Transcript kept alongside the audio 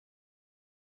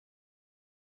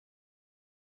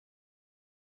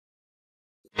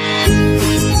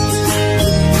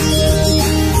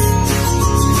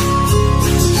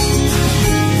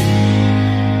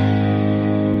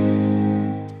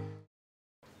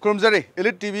Kurumzare,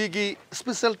 Elite TV ki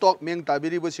special talk meng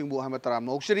tabiri bo singbu hama taram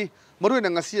no okshiri maru na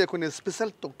ngasi akhone special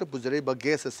talk ta pujare ba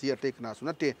guest asi ate kana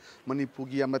sunate Manipur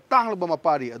gi ama tang ba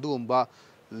mapari adumba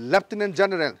Lieutenant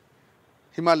General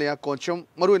Himalaya Konsam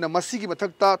maru na masigi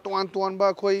mathakta tuan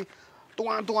ba khoi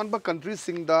tuan ba country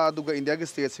singda aduga India gi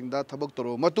state singda thabak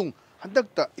toro matung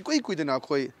handakta ikoi kuidena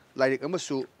khoi lairik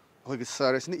amasu khoi gi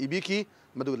saresni ibiki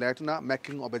madu laitna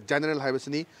making of a general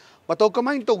haibasni pato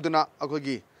kamain tokdana akhoi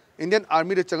gi Indian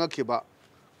Army de changakhiba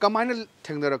kamaina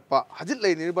thengnarakpa hajit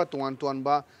leiniba tuan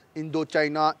ba Indo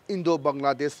China Indo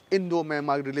Bangladesh Indo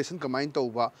Myanmar relation kamain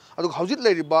tauba adu hajit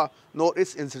leiriba North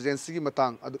East insurgency gi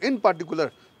matang adu in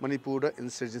particular Manipur da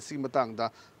insurgency gi matang da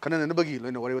khanan bagi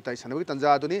loina wari watai sanabagi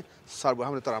tanja aduni sarbu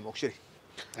hamna taram okshiri.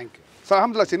 Thank you. Sar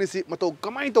hamla chenisi mato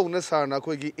kamain tawna sarna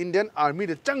khoi gi Indian Army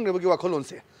de changnabagi wakholon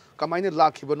se kamaina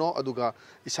lakhibano aduga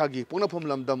isagi punapom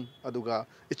lamdam aduga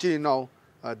ichinau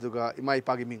aduga imai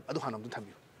pagi ming adu hanam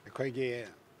thamiu Koige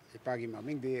ipagi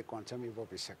maming de konsam ibo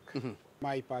pisak.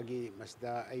 Mai pagi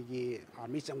masda aigi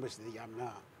army changbas de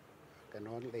yamna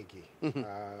kanon legi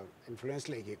influence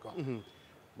legi ko.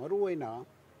 Maruwaina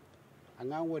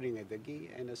angang waring edagi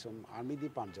aina som army di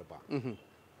pamjaba.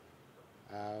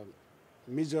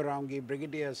 Mizoram gi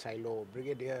brigadier silo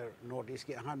brigadier notice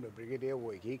ki ahan brigadier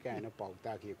woigi kaina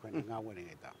pauta ki ko angang waring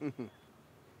eta.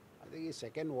 The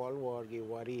Second World War gi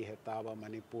wari hetaba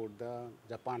Manipur da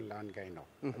Japan land kaino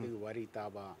adi wari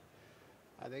taba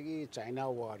adagi China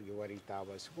war gi wari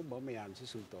taba sugumba mayam si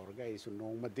sum torga isu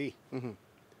nongmadi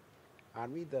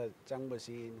army da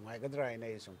changbasi nuaigadra ina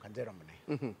isum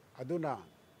khanjaramne aduna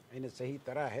ina sahi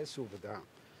tara he subada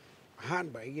han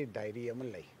ba gi diary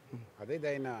amalai adai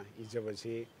daina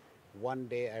ijabasi one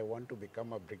day I want to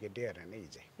become a brigadier and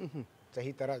ije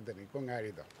sahi tara da ni ko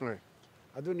ngari da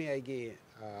aduni aigi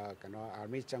kano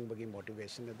army changbagi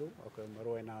motivation adu okay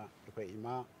maroina ikoi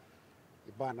ima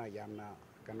ibana yamna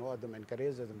kano adum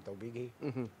encourage adum tawbigi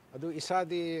adu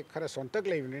isadi khara sontak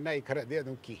leibni na khara de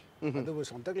adum ki adu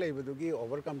sontak leibudugi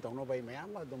overcome tawno bai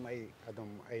mayam adum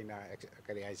aina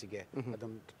kari aisige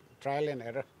adum trial and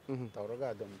error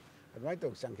tawraga adum admai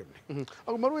tok changkibne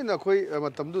agu maruina khoi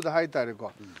matamdu da hai tare ko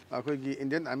akhoi gi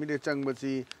Indian Army de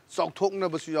changbasi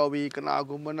chokthokna basu yawi kana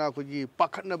gumana khoi gi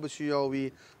pakhatna basu yawi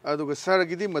aduga sar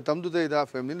gi di matamdu da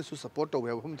family su support taw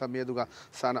hum thame aduga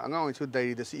sana angang chu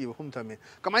dairy da si hum thame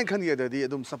kamai khan gi da di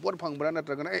adum support phangbra na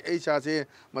tragana ei cha se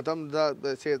matam da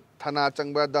se thana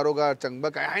changba daroga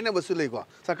changba kai haina basu lei ko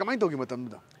sa kamai to gi matamdu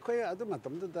da khoi adu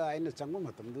matamdu da aina changba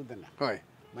matamdu da na hoi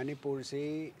Manipur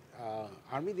se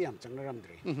army di am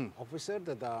changnaramdri officer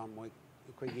da moi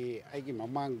khoigi aigi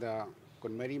mamang da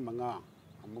konmari manga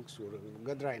amuk sur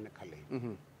gadra ina khale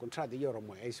kontra di yoro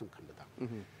moi ai sum khanda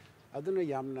aduna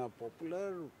yamna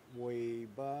popular moi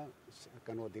ba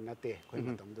kano dinate khoi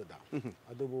matam da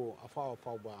adubu afa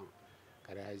ba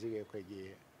kare haji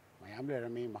khoigi mayam le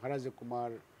rami Maharaja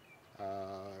Kumar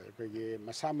khoigi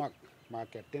masamak ma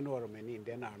captain or many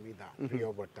Indian Army da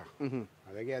Rio Bata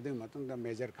adagi adu matung da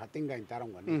major khating ga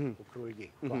intaram gani ukrul gi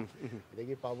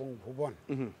adagi pabung bhubon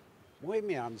moi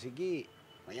me am sigi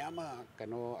mayama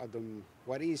kano adum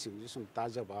wari sim sum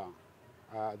tajaba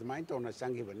adumai to na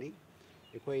changi bani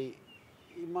ekoi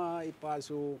ima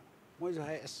ipasu moi jo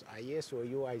IAS or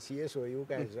ICS or you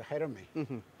guys hairame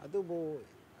adu bo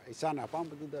isana pam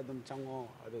da adum chango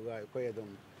aduga ekoi adum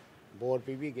board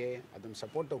pb ge adum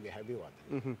support to ge habi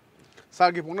wat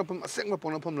Sagi ponapam asengma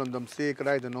ponapam lamdam se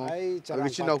kadai dano ai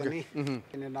vichinau ke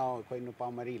ina now koi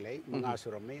nupa mari lei manga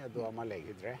surame adu ama lei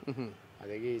gidre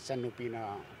adagi sanupi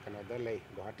na kanada lei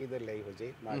Guwahati da lei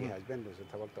hoje magi husband do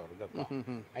thabak torga ko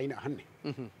aina hanne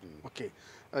okay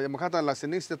makata la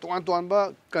sening se tuan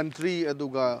ba country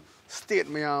aduga state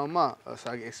mayama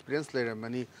sagi experience leira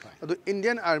mani adu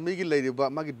Indian Army gi leiriba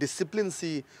magi discipline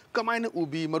si kamaina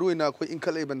ubi maruina khoi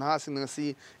inkhale ban ha sing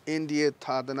si NDA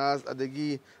thadana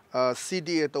adagi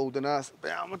CDA tawdana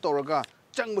bayam tawraga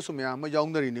changbusu mayam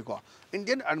yawnari ni ko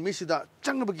Indian Army sida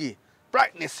changbagi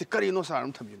brightness sikari no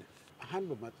saram thamjine han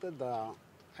bu mat da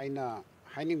aina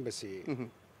haining basi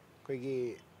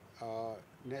koigi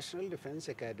National Defense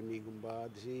Academy gumba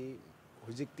disi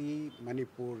hujikti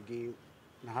Manipur gi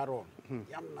naharo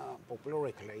yamna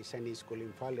popular khalai sani school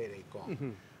imphal le rei ko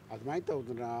admai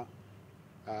tawduna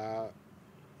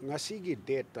ngasi gi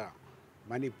data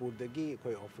Manipur dagi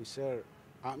koi officer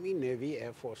Army Navy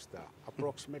Air Force da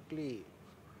approximately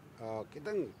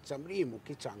kitang chamri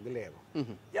muki changle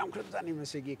yam khratani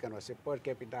masigi kano se per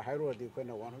capita hairo di ko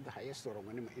na one of the highest or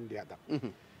in India da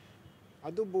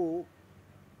adubu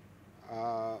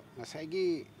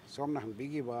masagi somna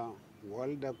hangbigi ba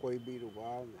world da koi bi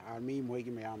ruba army moi gi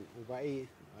mayam ubai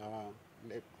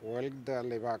world da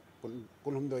leba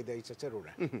kunhum doi da icha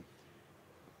charura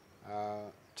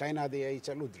China de ai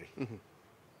chaludri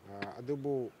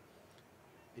adubu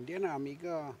Indian army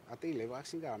ga atei leba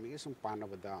singa army sum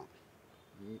panabada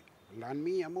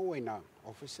lanmi ama waina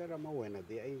officer ama waina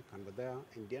de ai kanbada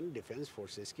Indian Defence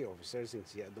Forces ki officers sing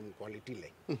si adum quality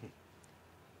lei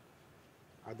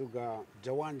aduga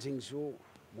jawan sing su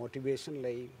motivation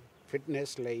lei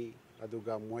fitness lei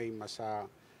aduga moi masa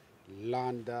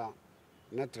landa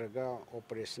natraga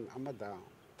operation amada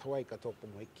thawai ka thok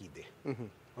moi kide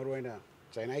oroina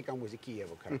China ai kamu ki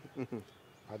eba khar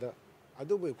ada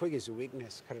adubu khoi gi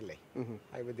weakness khar lei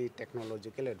ai badi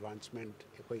technological advancement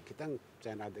khoi kitang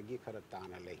China dagi khar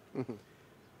tana lei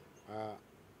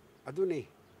aduni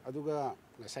aduga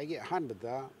ngasai gi han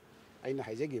bada aina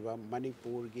haijagiba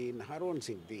Manipur gi naharon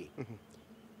singdi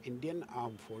Indian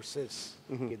Armed Forces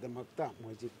ki damakta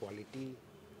moji quality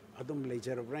adum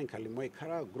leisure brain khali moi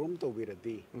khara groom to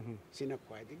biradi sina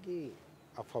kwaidagi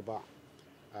afaba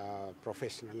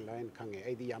professional line khange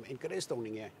aidi yam encourage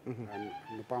tawninge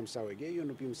nupam sawege you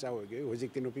nupim sawege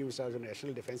hojik tin nupim saw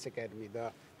National Defence Academy da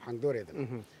hangdore da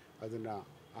aduna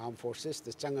Armed Forces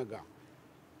the changaga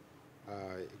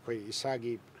koi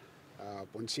isagi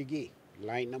ponsigi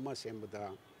line nama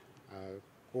sembada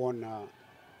kona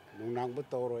nunang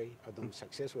betoroi adum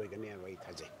success way gani awai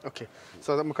thaje okay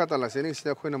so da makata la sening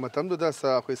sina khoina matam du da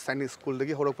sa khoi sainik school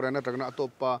dagi horok prana tagna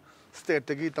atopa state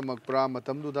dagi tamak pra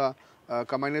matam du da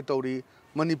kamaina tori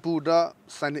Manipur da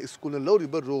sainik school na lori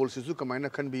ba role sisu kamaina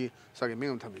khan bi sagi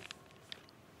mengam thabi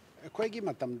khoi gi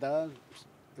matam da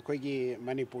khoi gi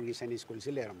Manipur gi sainik school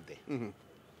se leramde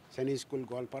sainik school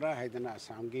Golpara haidana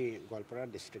Assam gi Golpara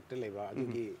district leba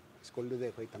adugi school du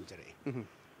de khoi tamjare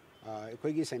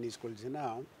khoi gi sainik school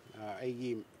jina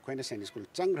aigi khoina sainik school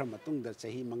changra matung da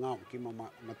chahi mangau ki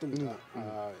matung da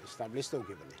establish to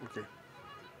gi bane okay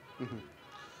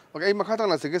okay ai makha tang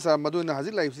la se ke sa madu na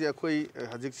hajik life si akhoi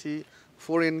hajik si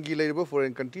foreign gi leiba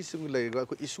foreign countries sing leiba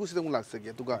ko issue si dong lak se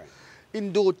ge tuga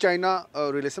Indo China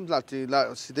relations la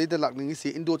sidai da lak ning si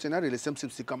Indo China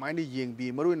relationship si kamai ni yeng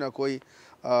bi maru na koi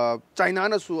China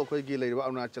na su akhoi gi leiba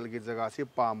Arunachal gi jaga si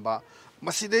pamba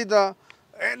masidai da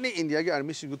any India ki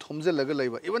army singu thomje laga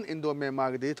laiba even Indo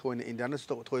Myanmar de thoine India na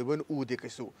sto thoibon u de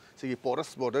kaisu sigi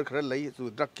porous border khara lai su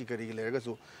drug ki kari gi lega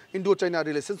su Indo China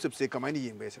relationship se kamai ni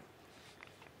yengbe se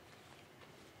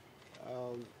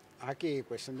haki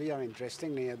question du yam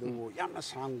interesting ne adu yamna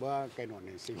sangba kaino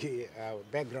ne sigi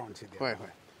background si de hoi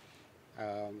hoi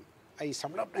ai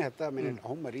samlap ne hata minute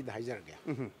ahum mari da hajar gya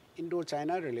Indo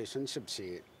China relationship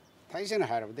si Thaisen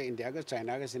harab the India ga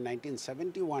China ga in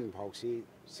 1971 bhausi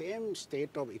same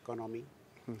state of economy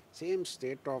same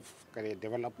state of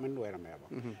development where am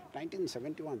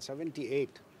 1971 78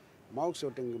 Mao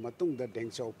Zedong matung da Deng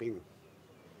Xiaoping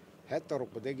het torok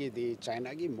padagi di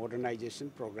China gi modernization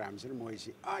programs in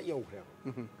moisi yo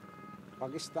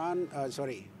Pakistan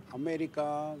sorry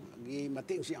America gi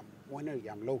mating siam moina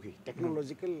yam logi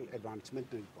technological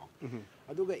advancement ni ko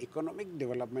aduga economic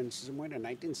developments moina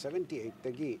 1978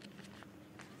 tagi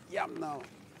yamna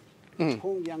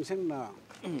khong yang seng na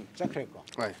chakre ko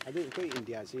adu ko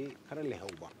India si khara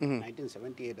lehauba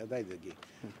 1978 adai dagi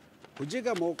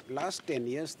hujiga mo last 10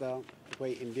 years da ko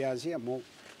India si mo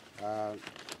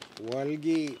world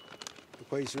gi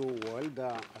ko su world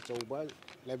da achauba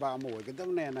leba mo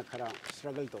gedam ne na khara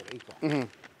struggle to ri ko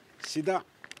sida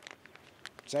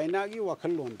China gi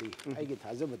wakhal londi ai gi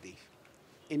thajabadi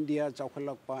India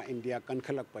chawkhalakpa India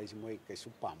kankhalakpa is moi kaisu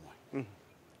pamoi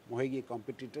moi gi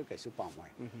competitor kaisu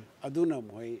pamoi aduna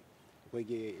moi koi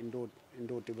gi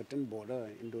Indo Tibetan border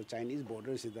Indo Chinese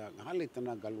border sida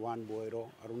ngalitana Galwan boiro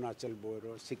Arunachal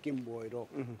boiro Sikkim boiro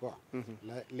ko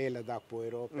Le Ladakh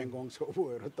boiro Pangong so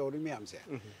boiro tori myam se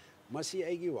masi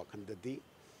ai gi wakhandadi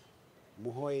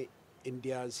mohoi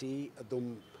India si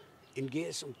adum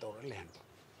engage sum tor lehen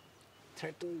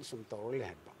threaten sum tor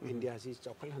lehen India si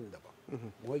chawkhal handaba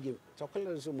moi gi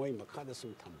chawkhal su moi makhada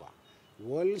sum thamba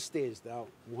world stage da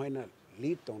moina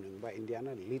lead toning ba India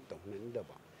na lead toning da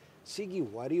ba sigi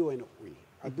wari oina ui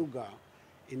aduga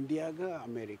India ga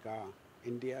America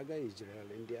India ga Israel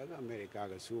India ga America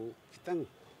ga su kitang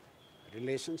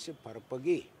relationship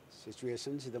parpagi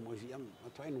situation si da mo yam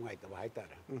athai nungai ta ba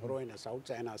haitara roina South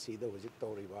China si da hojik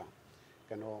tori ba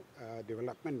kano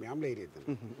development myam lei re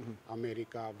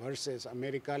America versus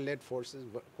America led forces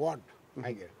quad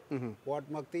Quad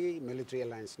makti military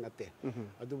alliance nate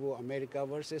adubu America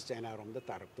versus China rom da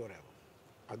tarak to revo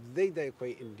adai da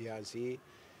koi India si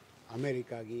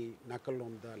America gi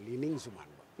nakalom da leaning suman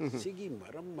ba sigi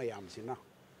maram mayam sina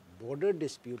border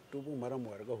dispute to bu maram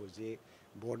warga hoje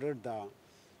border da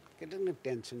ketang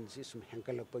tension si sum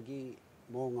hankalapagi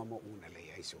mong amo una lay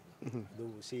aiso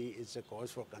do see it's a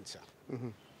cause for concern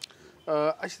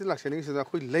I still like saying that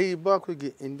we labor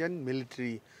we Indian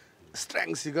military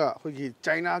strength siga we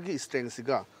China gi strength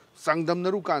siga sangdam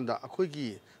naru kanda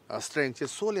we strength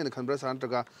is solely in the Canberra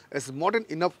Santaga as modern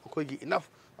enough we enough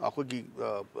we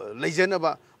legend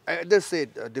about I just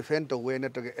said defend the way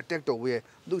not attack the way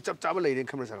do chap chap lay in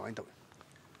Canberra Santaga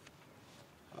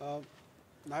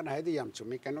nan hai di yam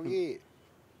chumi kanogi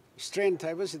strength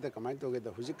hai bas ida kamai to ge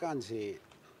da hujikan se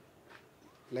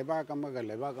leba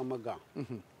kamaga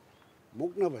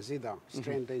mukna basida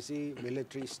strength is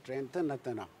military strength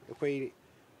natana koi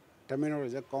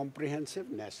terminology comprehensive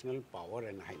national power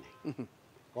and high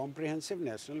comprehensive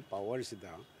national power is the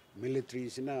military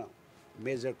is a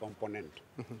major component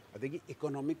adagi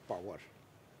economic power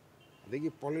adagi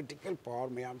political power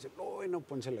me am se lo ino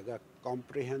puncha laga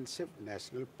comprehensive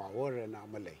national power and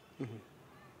amale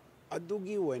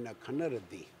adugi wena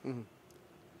khanaradi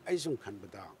ai sum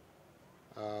khanbada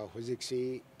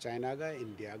hujiksi China ga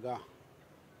India ga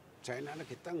China na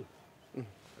kitang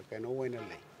kano wena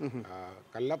lay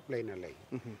kalap lay na lay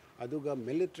aduga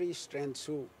military strength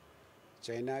su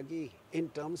China gi in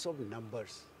terms of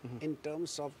numbers in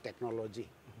terms of technology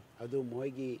adu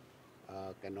moigi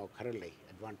kano khara lay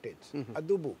advantage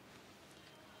adubu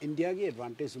India gi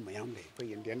advantage mayam lay for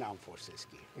Indian armed forces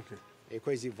ki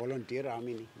ekoi ji volunteer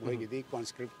army ni moigi di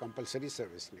conscript compulsory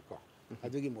service ni ko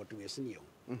adugi motivation yo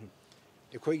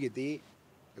ekoi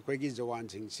gi jawan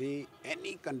sing si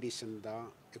any condition da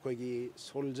ekoi gi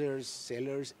soldiers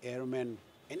sailors airmen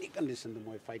any condition da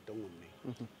moi fight tong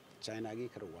ni China gi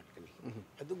khara wat kani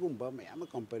adugumba mayam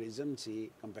comparison si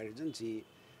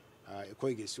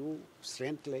ekoi gi su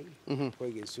strength lay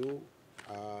ekoi gi su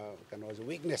kano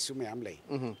weakness su mayam lay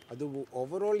adubu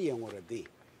overall yang oradi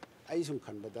ai sum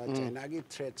khanbada China gi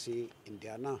threat si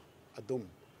India na adum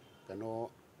kano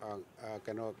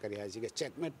kari haji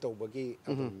checkmate to bagi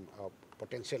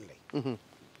potential lay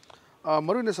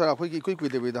maru ne sara khoi kui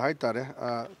de hai tare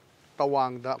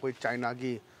tawang da koi China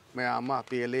gi mayama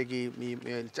PLA gi mi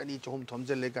chani chom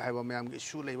thomjel le ka haiba mayam gi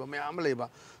issue leiba mayam leiba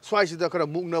swai sida khara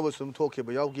mukna ba sum thoke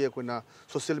ba yaw gi koina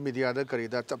social media da kari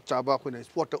da chap chaba koina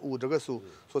sport ta u daga su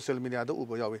social media da u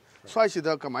ba yawi swai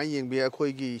sida kamai yeng bi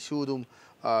khoi gi issue dum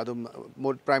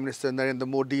Prime Minister Narendra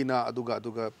Modi na aduga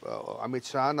Amit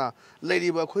Shah na lady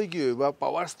ba khoi gi ba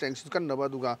power strength kan na ba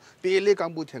aduga PLA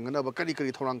kambu thengna ba kari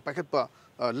thorang packet pa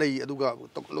lei aduga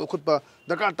lo khut pa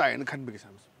dakar tai na khan bi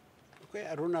sam okay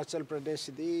Arunachal Pradesh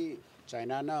di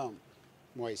China na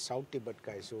moi South Tibet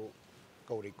ka isu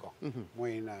kauri ko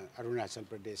moi na Arunachal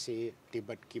Pradesh si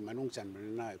Tibet ki manung chan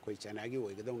na koi China gi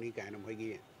oi gadong ni ka na moi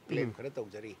gi claim khara tau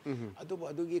jari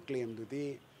adu gi claim du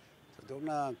di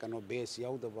dona kano base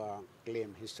yaudaba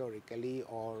claim historically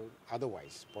or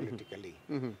otherwise politically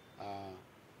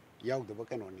yaudaba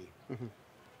kano ni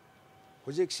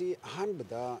hujiksi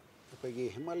ahanbada koigi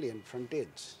Himalayan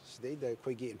frontage sidai da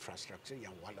koigi infrastructure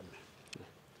yang walam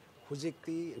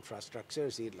hujikti infrastructure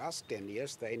si last 10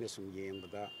 years da ina sum yem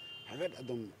bada havet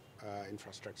adum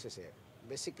infrastructure se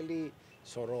basically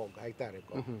sorog haitare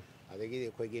ko adagi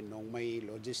koigi nongmai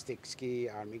logistics ki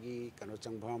army gi kano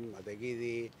changbham adagi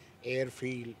di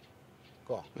airfield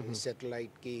ko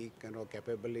satellite ki kano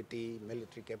capability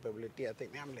military capability ate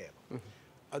myam le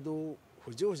adu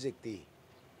hujikti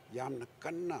yamna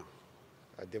kanna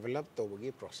develop to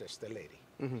bagi process ta leri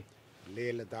le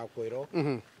Ladakh koiro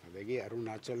adagi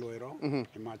Arunachal oiro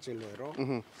Himachal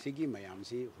oiro sigi mayam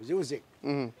si hujik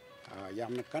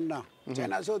yamna kanna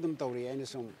China so dum tawri aina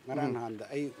sum ngaran handa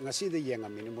ai ngasi de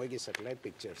yengami ni moigi satellite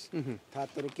pictures tha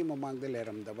turuki mamang de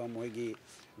leram daba moigi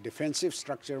defensive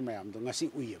structure mayam do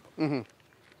ngasi uyeba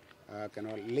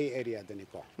kano le area de ni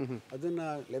ko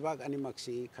aduna lebak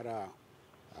animaksi khara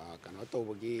kano to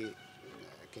bagi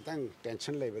kitang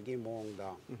tension lebagi mong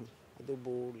da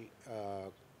adubu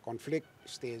conflict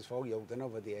stage for yodana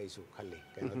vadi aisu khalle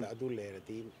kano da adu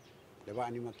lerati leba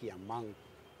animaki amang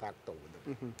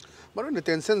Maru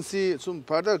tension si sum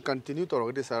further continue to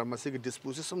rogdi sar masi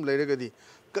disputes sum leire di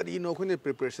kadi no khone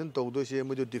preparation to do se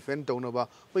mujo defend to na ba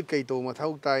hoi kai to ma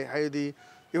thau tai hai di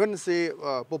even se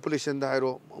population da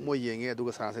hero mo yenge adu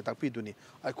ga sa se takpi duni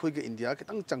ai khoi ga India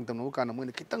kitang changtam no kana mo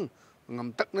kitang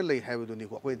ngam tak na lei hai du ni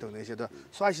ko to ne se da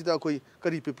swai si da khoi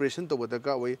kadi preparation to da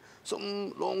ka wai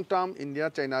sum long term India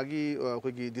China gi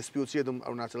khoi gi dispute se dum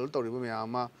Arunachal to ri ba me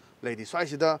ama lady swai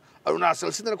sida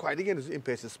Arunachal sida khwai di gen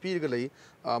impact speed ga lei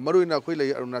maruina khoi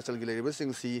lei Arunachal gi lei ba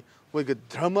sing si moi ga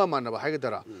dharma manaba hai ga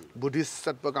dara Buddhist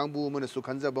sat pa kangbu mon su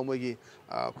khanja ba moi gi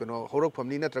kono horok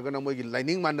phamni na traga na moi gi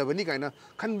lining manaba ni kaina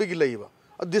khan be gi lei ba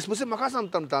this muse makasam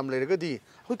tam lei ga di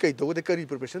khoi kai to ga kari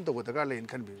preparation to ga lei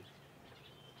khan be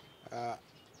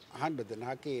han bad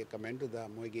na ke comment to the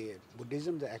moi ge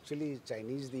Buddhism the actually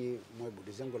Chinese the moi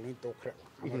Buddhism ko loi to khra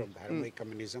amarom da moi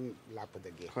communism la pa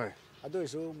de ge ado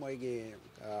so moi ge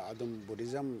adum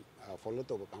Buddhism follow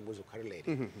to kang bu su khar le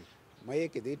ri moi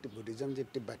ke de Buddhism je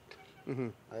Tibet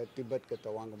Tibet ka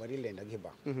tawang mari le na ge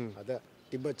ba ada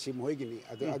Tibet si moi ge ni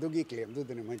ado gi claim do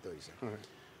de moi to isa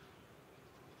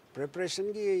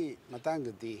preparation gi matang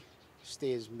di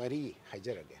stage mari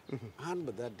hajar ge han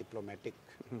bada diplomatic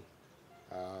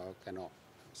kano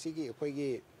sigi koi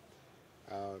gi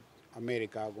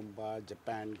America gumba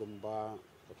Japan gumba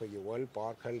koi gi world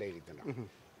power khar le ri dana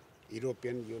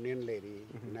European Union le ri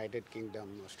United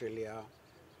Kingdom Australia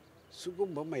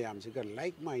sugumba mayam siga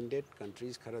like minded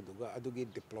countries khara duga adugi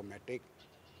diplomatic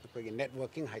koi gi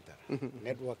networking haita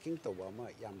networking to ba ma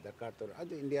yam dakar to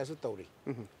adu India su tori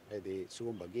edi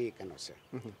sugumba gi kano se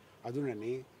aduna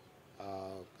ni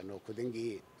kano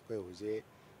khudingi koi huje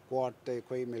Quad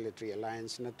koi military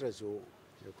alliance natrasu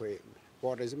koi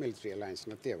Quad is a military alliance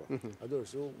nateva adu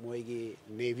su moi gi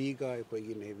navy ga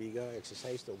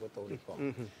exercise to ba to ri ko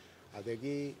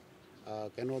adagi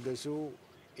kano de su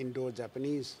Indo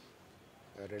Japanese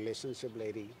relationship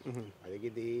lady adagi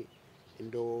di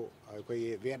Indo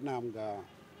koi Vietnam ga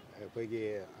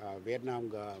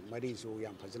mari su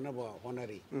yam phajana ba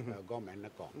honori government na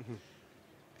ko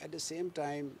at the same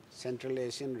time Central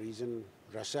Asian region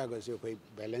Russia ga se koi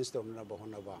balance to na ba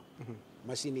hona ba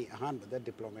masini ahan ba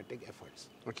diplomatic efforts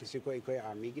se koi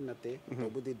army gi nate to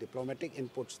bu di diplomatic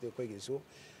inputs de koi gi su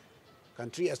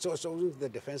country so the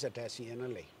defense attaché na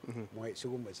le moi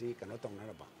sugum ba si kano tong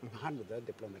na ba ahan ba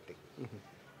diplomatic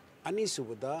ani su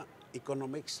ba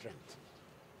economic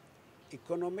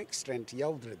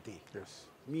yaudredi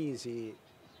mi si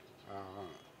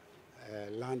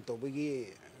lan to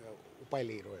bi upai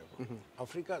le ro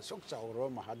Africa sok chauro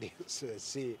mahadip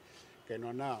si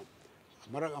kenona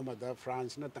marak amada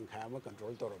France na tangkha ma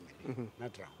control to ro mi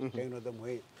natra keno da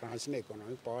moi France na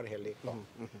economic power hele ko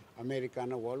America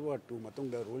na World War II matung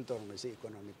da rule to ro si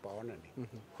economic power na ni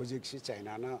hujik si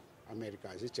China na America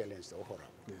si challenge to hora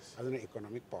aduna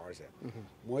economic power se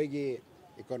moi gi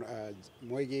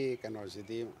kano si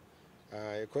di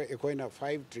koi na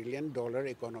 $5 trillion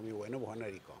economy wa na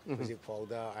bonari ko hujik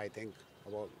fauda I think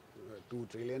about $2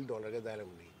 trillion ga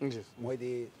daluni moi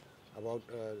di about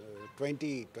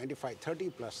 20 25 30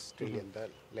 plus trillion da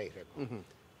lai re ko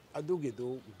adu gi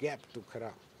du gap to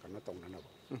khara kana tong na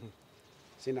ba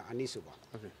sina ani suba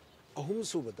ahum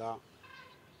suba da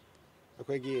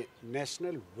akoi gi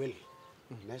national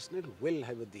will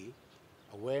have the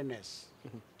awareness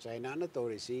China na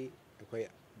torisi akoi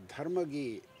dharma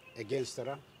gi against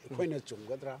tara akoi na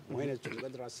chumgadra moi na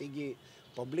chumgadra sigi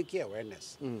public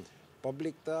awareness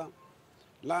public ta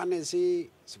lane si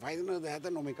sfaidna da ta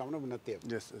no me kamna bunate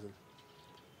yes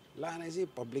lane si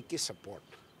public ki support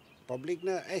public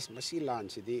na es masi lan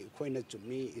si di khoi na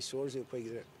chumi isor se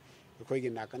khoi gi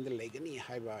nakan da legani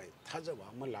haiba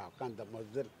thajaba ma la kan da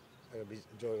mazar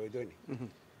joy do ni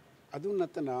adu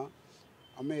natana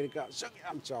America sak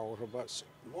am chaw roba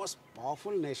most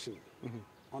powerful nation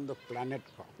on the planet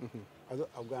ko adu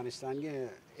Afghanistan ge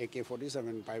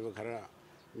AK-47 paiba khara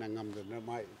nangam da na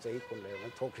mai chai ko le na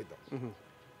thokri do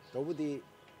tobudi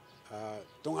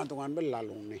tongan ba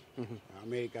lalung ni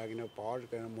America gi na power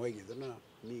ka moi gi na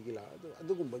mi gi la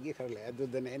adu gum bagi khar le adu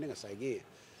da ne nga sai gi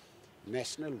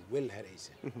national will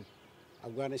harise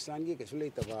Afghanistan gi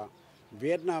kesulei taba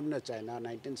Vietnam na China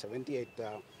 1978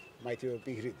 ta mai thiu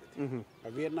pi ri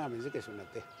Vietnam is ke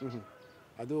sunate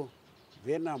adu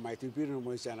Vietnam mai thiu pi no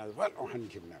moi China wal on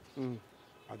kimna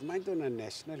adu mai to na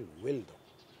national will do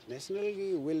national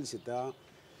gi will sita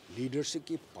leadership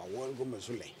ki power go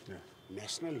masule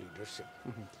national leadership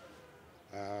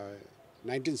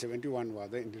 1971 wa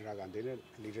da Indira Gandhi ne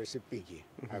leadership pi ki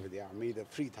have the army the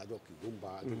free thadok ki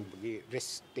gumba gi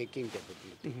risk taking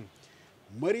capability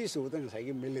mari so da sai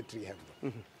gi military have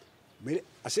do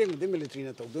aseng de military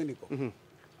na to do ni ko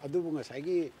adu bunga sai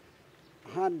gi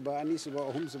han ba ani suba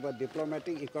hum suba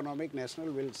diplomatic economic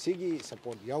national will sigi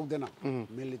support yaudana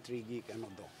military gi kano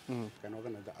do kano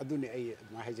kana da adu ni ai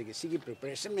ma ha gi sigi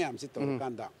preparation me am si to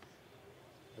kanda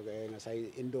okay na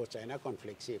sai Indo China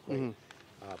conflict si ko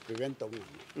prevent to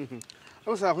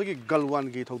aw sa khoi gi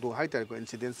galwan gi thodo hai ta ko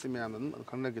incident si me am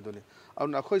khangna gi do ni aw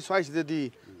na khoi swai si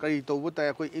di kai to bu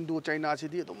ta khoi Indo China si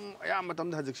di dum aya matam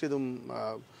da hajik si dum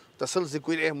tasal si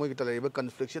kuire moi gi ta laiba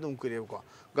conflict si dum kuire ko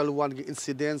galwan gi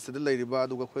incidents de laiba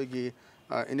du ga khoi gi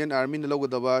Indian Army na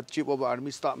logadaba chief of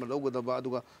army staff na logadaba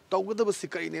aduga tawgadaba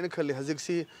sikai ne khali hajik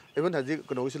si even hajik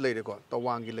kono si leire ko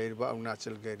tawang gi leire ba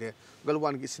Arunachal ge de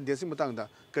galwan gi incident si matang da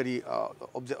kari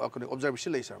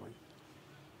observation lei sar mai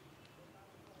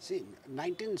See,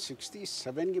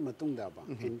 1967 ki matung da ba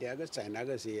India ga China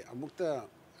ga si amukta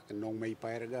nongmai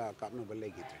pairaga kapna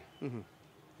balai gitre.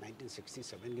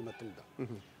 1967 ki matung da.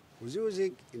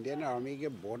 Huzi Indian Army ke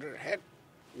border head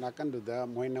nakan duda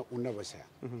moina unna basa.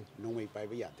 Nongmai pai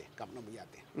ba yate kapna ba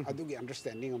yate. Adu ki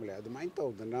understanding amle adu main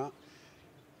to dana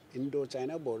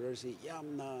Indo-China border si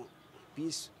yamna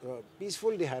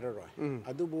peaceful di hararo.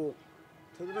 Adu bu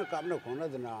thudna kapna kona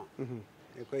dana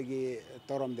कोई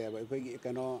तोरम दे कोई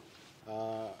कनो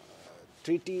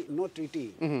treaty no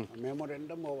treaty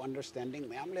memorandum of understanding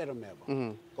में आमले रमे बा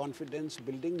confidence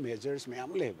building measures में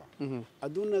आमले बा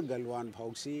अदुना गलवान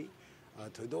भावसी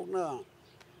थोड़ों ना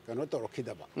कनो तो रखी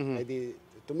दबा यदि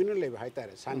तुमिनो ले भाई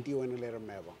तारे शांति होने ले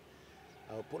रमे बा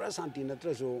पूरा शांति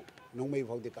नत्र जो नोंगमें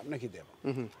भाव दे काम नहीं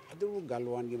देबा अदु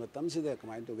गलवान की मतम से दे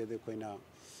कमाई तो कहते कोई ना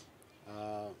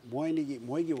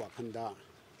मोई की वाखंदा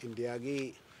इंडिया की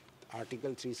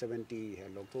Article 370 है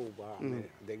लोग तो बा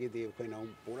देखिए दे कोई ना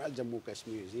पूरा जम्मू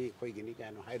कश्मीर जी कोई गिनी क्या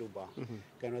ना हाइरू बा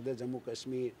क्या ना दे जम्मू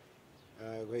कश्मीर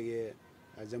कोई ये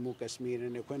जम्मू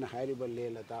कश्मीर ने कोई ना हाइरू बल ले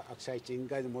लता अक्सर चीन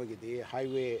का जम्मू की दे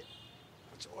हाईवे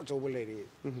चो बोले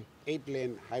रही 8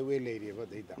 लेन हाईवे ले रही है वो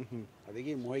देखता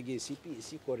देखिए मोई की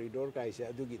CPC कॉरिडोर का ऐसे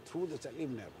अदू की थ्रू द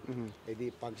चलीम ने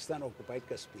यदि पाकिस्तान ऑक्युपाइड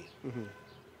कश्मीर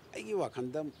ऐकी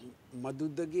वाखंडा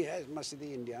मधुदगी है मस्जिद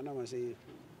इंडिया ना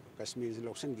मस्जिद कश्मीर से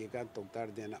लोकसन के का तोक्तार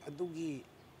देना अदुगी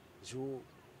जो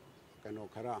कनो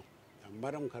खरा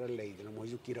मरम खरा ले देना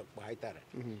मोजु किरक बाहर तारे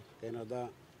कनो दा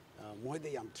मोहदे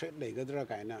याम थ्रेट ले गदरा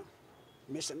कायना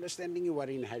मिसअंडरस्टैंडिंग की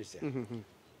वारी नहर से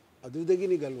अदुदगी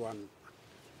नि गलवान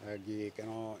की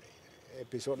कनो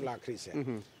एपिसोड लाखरी से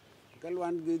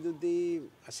गलवान की दुदी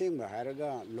असेंग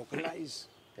बाहरगा लोकलाइज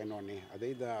कनो ने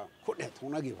अदेदा खुद है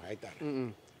थोना की बाहर तारे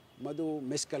मधु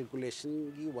मिसकैलकुलेशन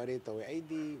की वारे तो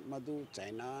ऐदी मधु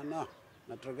चाइना ना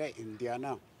नत्रगा इंडिया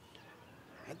ना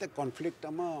ऐते कॉन्फ्लिक्ट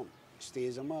अमा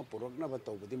स्टेज अमा पुरोगना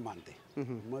बताओ बदी मानते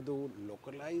मधु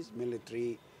लोकलाइज मिलिट्री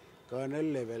कर्नल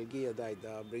लेवल की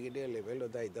अदाइदा ब्रिगेडियर लेवल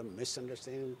अदाइदा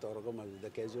मिसअंडरस्टैंडिंग तौरगा मधु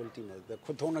कैजुअलिटी मधु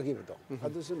खुद होना की बताओ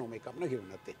अदु से नो मेकअप ना की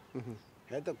बनाते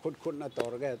है तो खुद ना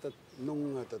तौरगा है तो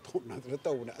नुंग तो थोना तो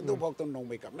तौना अदु वक्त तो नो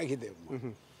मेकअप ना की दे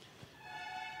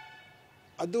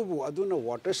अदुबु अदुना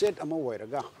वाटरशेड अमा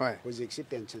वैरगा हुजिक सी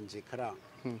टेंशन से खरा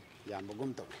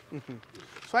यामगुम तो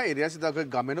स्वाई एरिया से दा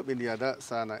गवर्नमेंट ऑफ इंडिया दा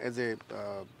साना एज ए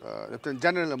लेफ्टिनेंट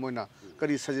जनरल अमोना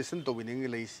करी सजेशन तो बिनिंग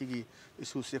ले सिगी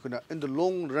इशू से कुना इन द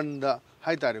लॉन्ग रन दा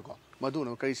हाई तारे को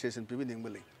मधुना करी सजेशन पि बिनिंग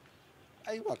बले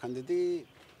आई वाखंदती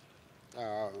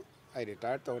आई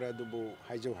रिटायर तोरे दुबु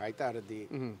हाइजो हाई तारे दी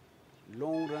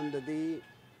long run the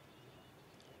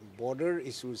border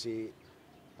issue से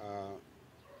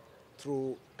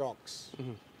through talks,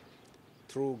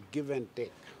 through give and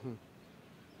take.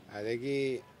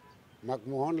 Adegi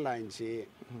Makmohan line se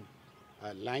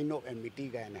line of enmity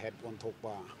ka na head on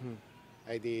thokpa.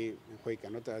 Adi koi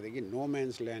kano to adegi no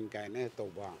man's land ka na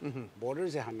toba. Border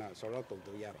se hana sora to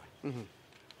do yaro.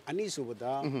 Ani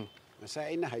subada masai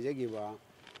ina hajagi ba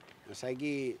masai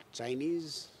ki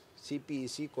Chinese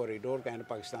CPC corridor ka na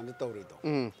Pakistan to tori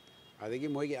to. Adegi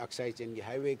moi ki aksai chain ki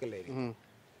highway ka le ri.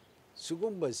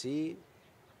 सुगुम्बसी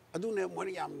अदुने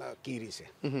मोरी यामना कीरी से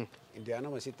India ना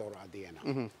मसी तौरा दिया ना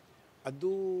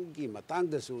अदु की मतंग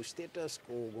दसु status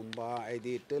को गुम्बा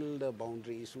ऐदी till the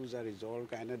boundary issues are resolve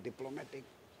काइना diplomatic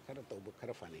खरा तो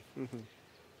खरा फनी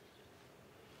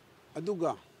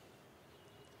अदुगा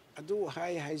अदु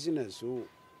high हाइजिनसु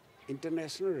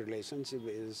international relationship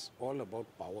is all about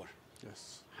power yes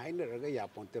high Narga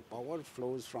यापोंते power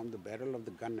flows from the barrel of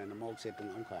the gun and amount से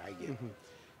तुम अंका हाई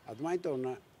अदमाई तो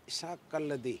ना इसा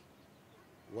कल्लदी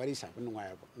वारी साब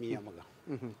नुंगाया मिया मगा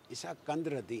इसा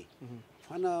कंद्रदी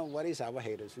फना वारी साब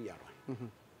हेरसु यारो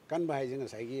कन बाहाइजिंग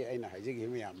साइगी आइना हाइजिगी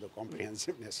मियाम दो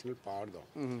कॉम्प्रिहेंसिव नेशनल पावर दो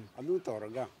अदु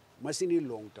तोरगा मसिनी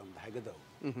long term हाइगदो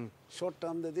short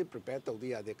term ददी prepare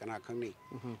तौदी यादे कना खंगनी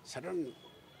sudden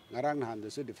ngarang nahan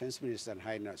dusu defense minister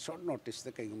haina short notice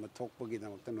da kaiguma thokpagi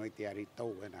damakta noi tiyari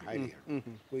tau na hairi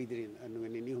kuidrin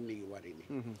anuni ni humni gi wari ni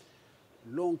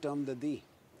long term dadi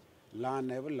lan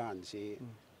never lan si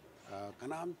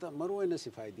kanam ta maruena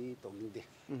sifaidi tongde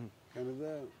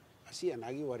kanada asi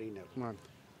anagi wari ne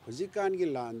hujikan gi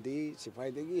lan di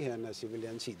sifaidi gi hena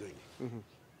civilian si doini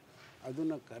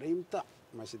aduna karimta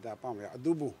masida pam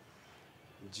adubu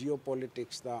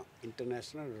geopolitics da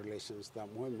international relations da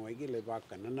moi gi leba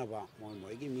kanana ba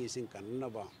moi gi missing kanana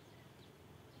ba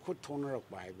khud thonar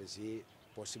ba basi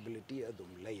possibility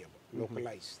adum layaba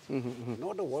localized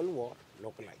not a world war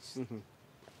localized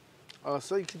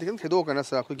so kitin thedo kana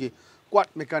sa khoi quad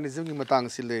mechanism gi matang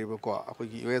sil le ba ko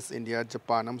khoi US India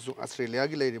Japan amsung Australia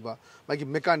gi le ba ma gi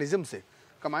mechanism se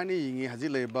Kamayani यिंगी हजी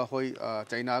लेबा होय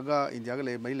China गा India गा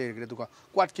ले मई लेगरे तुका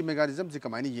quad की mechanism से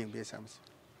Kamayani Ying बे सामस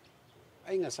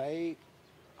ai ngasai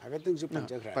habetung ju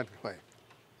panjagra पट होय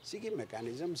sigi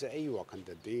mechanism se ai wakan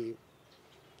da di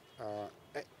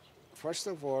first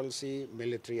of all see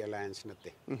military alliance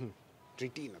nate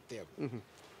treaty nate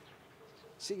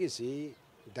sigi si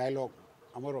dialogue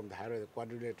amarom da haro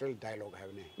quadrilateral dialogue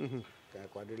have ne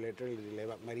quadrilateral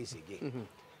leba mari sigi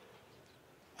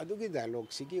adugi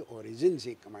dialogue sigi origin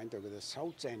si kamain to the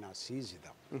South China Sea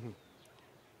da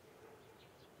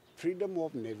freedom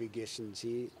of navigation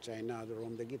si China the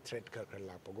rom dagi threat kar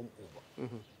la pagum uba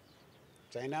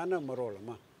China na marol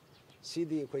ma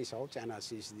sidi koi South China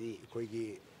Sea di koi gi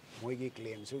moi gi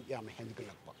claim su yam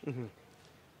handle pa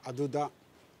aduda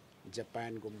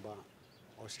Japan gumba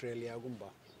Australia gumba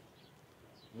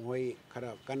moi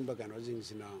khara kanba kan ojing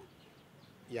sina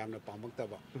yamna pamakta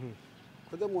ba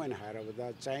khuda moi na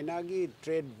harabada China gi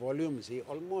trade volume si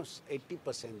almost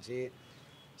 80% se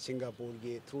Singapore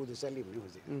gi through the salim ni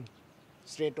hoje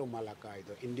Strait of Malacca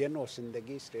ido Indian Ocean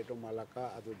dagi Strait of Malacca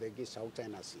adu dagi South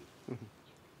China Sea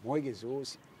moi gi zo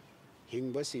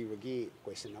hingba si wagi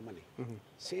question amani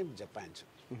same Japan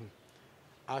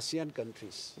ASEAN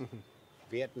countries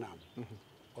Vietnam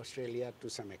Australia to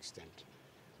some extent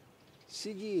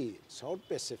sigi South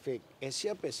Pacific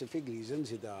Asia Pacific region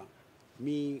sida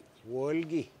mi world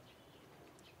gi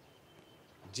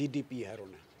GDP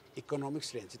harona economic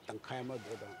strength tangkhai ma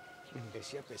boda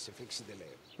Asia Pacific sidele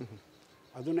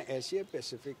aduna Asia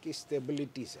Pacific ki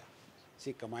stability sa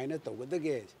si kamaina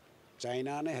tawdage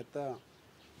China na heta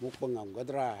mukpangam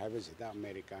gadra have sida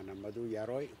America na madu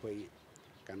yaroi koi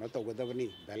kano tawdabani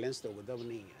balance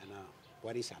tawdabani ana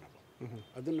wari sana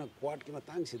aduna quad ki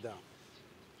matang sida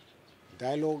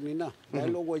dialogue ni na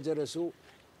dialogue wajarasu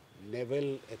naval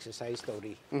exercise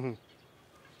story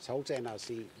South China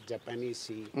Sea, Japanese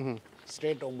Sea,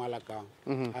 Strait of Malacca,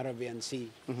 Arabian Sea,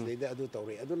 they adu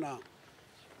story. Aduna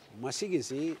masigi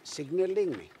si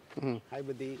signaling ni.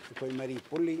 Haibadi koi mari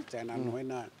puli China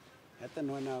noina, hata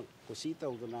noina kusita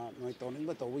uduna noi toning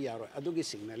ba tawu yaro. Adu ki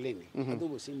signaling ni.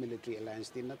 Adu si military alliance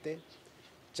din nate.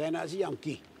 China si yang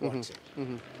ki.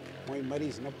 Moi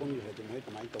mari sina pungi hatu moi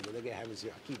kamai tawu dage have si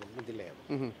aki ba madile.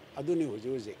 Adu ni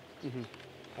hujuzi.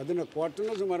 Aduna quarter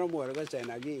no sumara moraga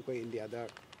China gi koi India da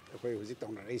koi huji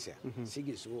tongna reise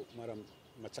sigi su maram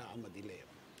macha amadi le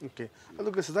okay adu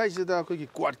ke sadai sida koi ki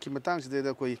quad ki matang sida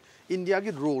da koi India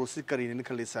gi role si kari ne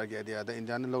khali sar ga dia da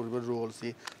India ne lo role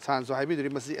si san so haibi dri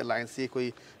masi alliance si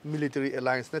koi military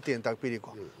alliance na ten tak piri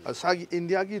ko asagi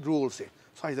India gi role se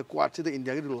sai da quad sida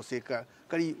India gi role se ka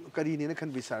kari ne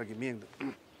khan bi sar gi meng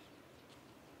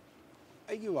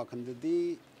ai gi wa khan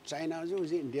di China jo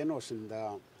ji Indian Ocean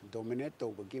da dominate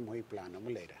to gi moi plan am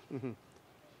le ra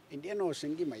Indian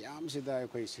Ocean ki mayam sida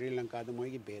koi Sri Lanka da moi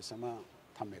ki base ama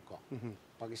thame ko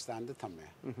Pakistan da thame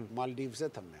Maldives da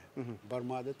thame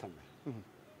Burma da thame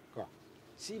ko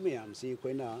si mayam si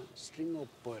koi na string of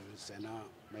pearls na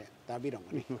me tabi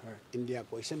ramani India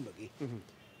question bagi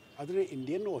adre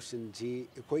Indian Ocean ji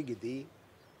koi gi di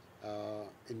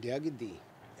India gi di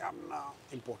yamna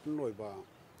important loi ba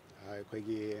koi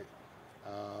gi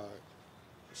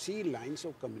sea lines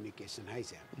of communication hai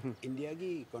se India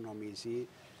ki economy si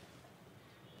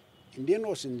Indian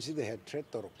Ocean si the head threat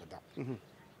torok pada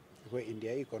koi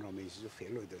India economy si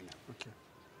fail hoi doina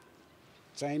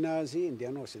China si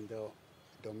Indian Ocean do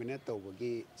dominate to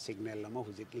gi signal lama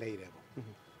hujik lei re ba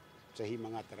sahi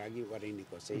manga taragi warini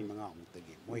ko sahi manga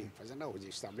amtagi moi fazana huji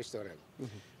establish tore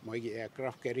moi gi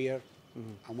aircraft carrier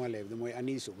ama le de moi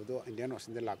ani su do Indian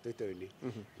Ocean de lakto to ni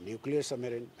nuclear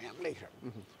submarine mayam lei khra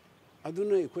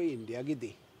aduna koi India gi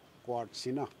di quad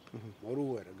sina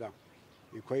moru werga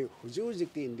koi huju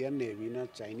ti Indian Navy na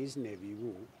Chinese Navy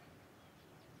bu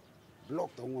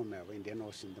block to ngom me Indian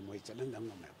Ocean de moi chalan dang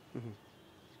me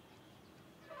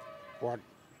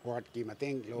quad ki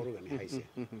mateng loru ni haise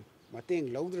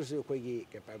mateng lodru su koi gi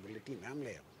capability nam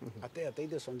le ate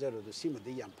de sonjar do sim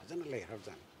de yam phajana le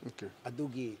harjan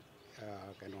adugi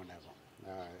kano na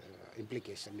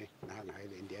implication ne na na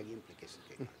India gi implication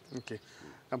ke okay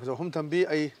am so hom thambi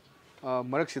ai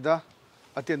marak sida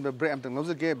aten ba break am tang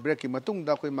lawje ge break ki matung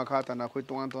da koi makha ta na koi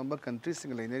tong an ba country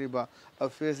sing le ne ba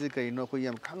affairs kai no koi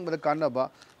yam khang ba kan na ba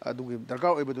adu gi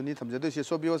darkar oi ba du ni thamje de se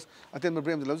so bios aten ba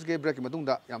break am lawje ge break ki matung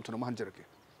da yam thono ma han jer ke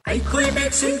ai koi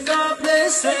big sing ka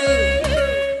place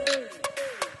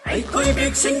ai koi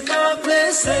big sing ka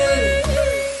place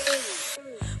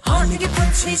han ki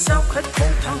punchi sau khat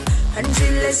khong thang han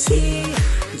jil le si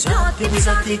jati bi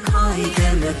jati khai de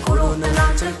me corona la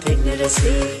chang thing ne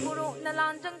se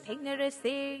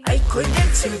ai koi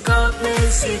big sing ka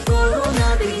place corona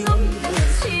bi ngom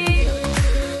si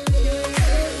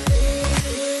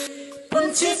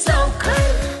chỉ giàu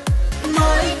khăn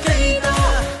nói cây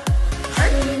ta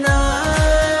hạnh na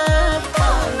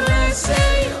bao lệ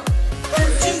say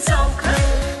chỉ giàu khăn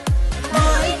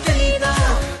nói cây ta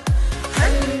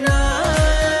hạnh na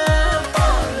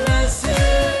bao lệ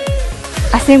say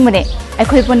asing mune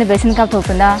akhoi pon vaccine ka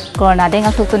thokuna corona de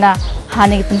nga thokuna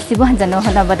hani punsibu hanjano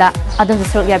hana bada adum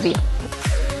srok yabi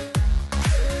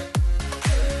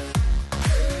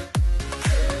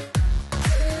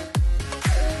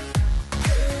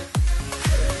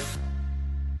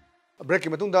break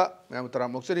matung da ngam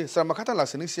taram moksari sa makhata la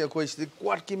sining sia khoi sti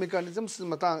quad ki mechanism si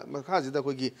mata makha jida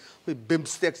khoi gi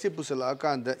bimstec si pusala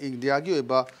kan da india gi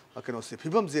oba kano se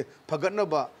phibam je phagatna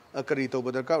ba kari to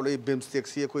badar ka le bimstec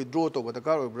si khoi draw to badar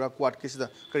ka obra quad ki sida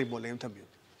kari molem thamyu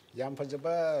yam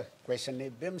phajaba question ne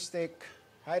bimstec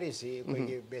hari si khoi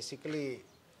gi basically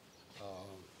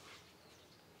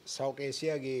South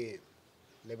Asia gi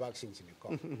lebak sing sini ko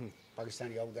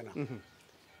Pakistan yaudana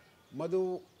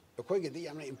madu khoi gi di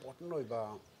yamna important oi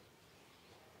ba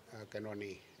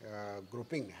kanoni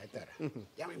grouping haitar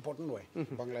yam important oi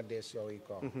Bangladesh yoi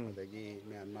ko adagi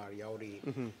Myanmar yauri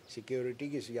security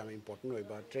gi yam important oi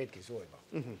ba trade gi oi ba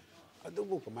adu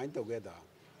bu combine together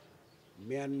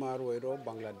Myanmar oi ro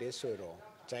Bangladesh oi ro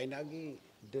China gi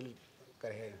deal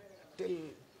kare till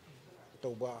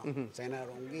toba China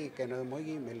rongi kana moi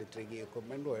gi military gi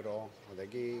equipment oi ro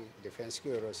adagi defense gi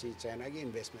oi ro si China gi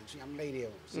investment yam lai re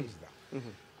si da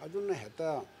aduna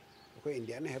heta ko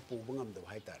India ne hepu bungam do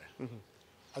haitara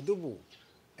adubu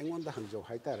engon da hanjo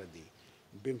haitara di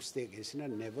bimstec is na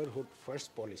neighborhood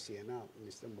first policy na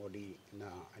Mr Modi na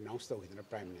announced to the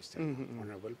prime minister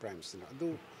honorable prime minister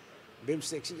adu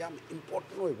bimstec si yam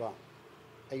important oi ba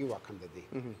ai wa khanda di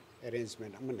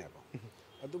arrangement amane ba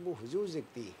adubu huju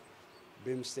jekti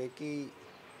bimstec ki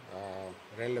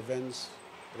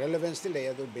relevance ti le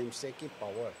adu bimstec ki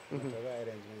power na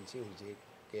arrangement si huje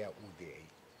kaya ude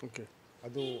okay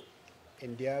adu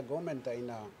India government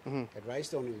ina advice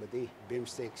downing badi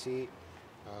bimstec si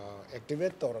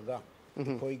activate toraga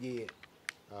koi gi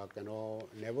kano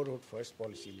neighborhood first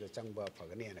policy le changba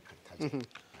phagani ana khatha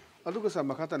adu ka sa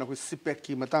makhata na koi sipec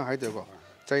ki matang hai de ko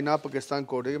China Pakistan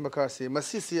ko de makha se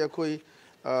masi si akoi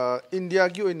India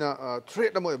gi oina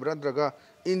threat amo brand raga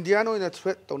India no ina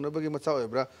threat to na bagi macha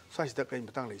obra sai da kai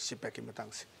matang le sipec ki matang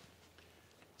se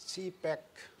CPEC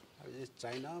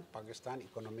China Pakistan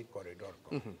economic corridor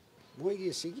ko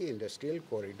moigi sigi industrial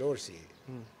corridor si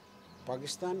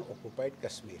Pakistan occupied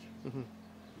Kashmir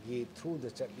gi through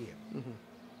the chatliya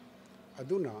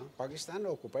aduna Pakistan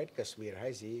occupied Kashmir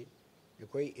hai si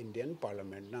ekoi Indian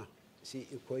parliament na si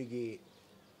ekoi gi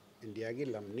India gi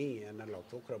lamni ana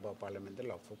lauthraba parliament da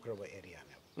lauthraba area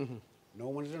na no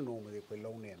one ekoi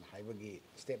lone hai bagi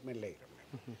statement lei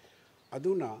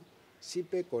aduna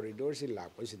CPEC corridor si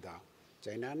lakpa sida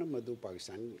China na madu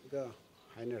Pakistan ga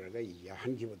haina raga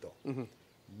yahan gi bodo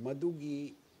madu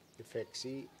gi effect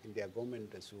si India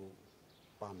government su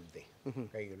pamde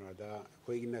kai gino da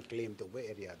koi na claim to be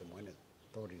area da moina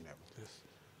tori na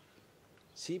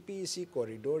CPEC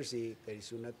corridor si kai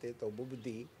sunate to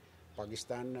bubdi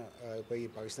Pakistan koi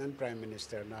Pakistan prime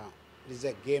minister na is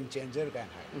a game changer kan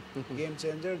hai game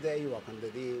changer de yu akan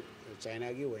di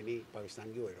China gi wani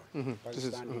Pakistan gi wero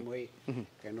Pakistan ni moi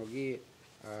kano gi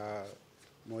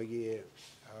moigi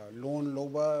loan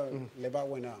loba leba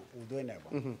wena udoina ba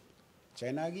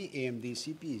China gi AMD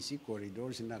CPEC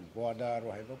corridors in Gwada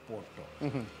ro have a port to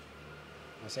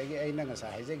masagi ai na ngasa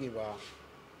haije gi ba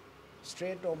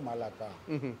Strait of Malacca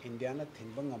India na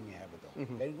thingbang ngam ya ba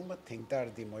do dai gumba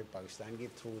thingtar di moi Pakistan gi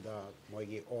through the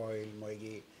moigi oil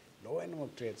moigi law and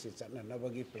order trade si chana na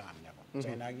bagi plan na ba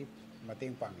China gi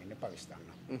mating pang ni Pakistan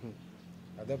na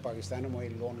ada Pakistan moi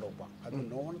loan loba adu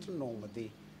no one to know mati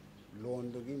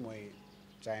loan do gi moi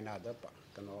China da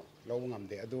kano law ngam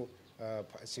de adu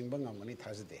singbang ngam ni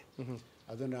thasde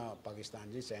aduna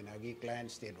Pakistan ji China gi client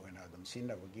state wena dum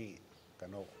sinna bagi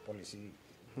kano policy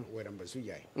weram basu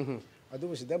yai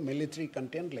adu sida military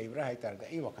content leibra hai tar da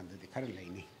I wakan de khar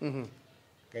leini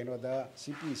kaino da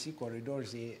CPEC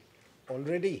corridors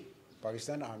already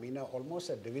Pakistan army na almost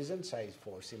a division size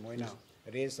force moina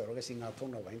raise or ga singa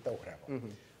thong na bain taw khra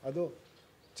adu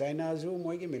China zu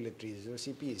moi gi military zu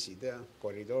CPEC da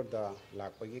corridor da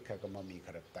lakpa gi khakama mi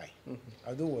kharak tai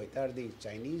adu waitar di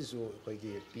Chinese zu koi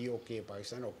gi POK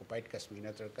Pakistan occupied Kashmir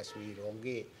na Kashmir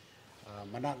ronge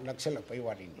manak naksal pai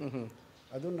warin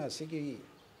aduna sigi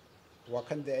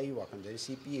wakan de ai wakan de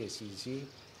CPEC si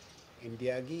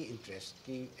India gi interest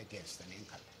ki against the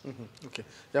khal okay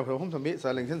ya phom thambi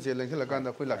sa lengthen se lengthen la kan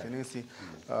da khoi lak ne si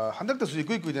handak ta sui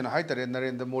kui kui den hai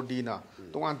Narendra Modi na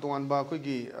tongan tongan ba khoi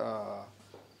gi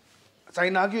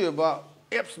China gi ba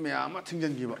apps ma'am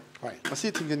थिंजनगीब Hoi.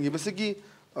 मसी थिंजनगीब सिगी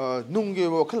नुंगे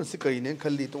वखल से करीने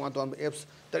खल्ली तोंगा apps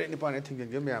तरे Nipane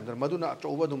थिंजनगीब ma'am दर मधुना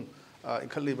अचौबा दुम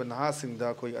इनखल्लीब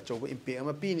नहासिंगदा कोई अचौबा impact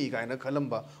अमा पीनी कायना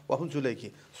खलंबा वाहुंसु लेकी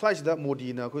स्वाइसदा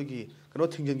मोदीना कोई कनो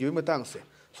थिंजनगीब मतंग से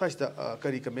स्वाइसदा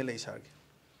करी कमे ले सारगे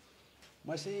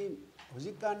मसी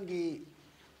हुजिकान की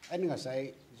अनगासाई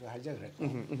जो हाजर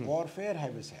वॉरफेयर है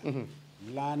बसे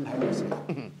लान है बसे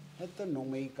हत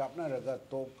नोमई कापना रगा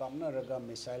तो कापना रगा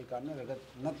मिसाइल कापना रगा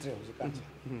नत्रे हुजिकान से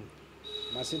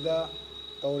मसीदा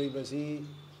तौरी बसी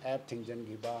ऐप थिंजन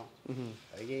गिबा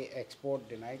ये एक्सपोर्ट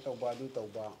डिनाई तौबा दु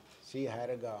तौबा सी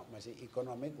हायरगा मसी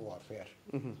इकोनॉमिक वॉरफेयर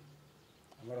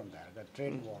अमरम दारगा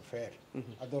ट्रेड वॉरफेयर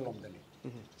अदोलमदनी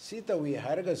सी तवी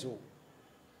हायरगा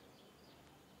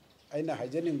अना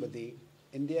हाइजनिंग बदी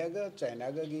इंडिया का चाइना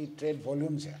का की ट्रेड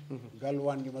वॉल्यूम से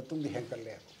गलवान की मतुंग दिहन कर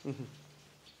ले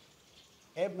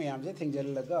ऐप में हमसे थिंजल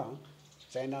लगा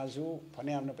चाइना जो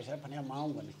फने हमने पैसा फने हम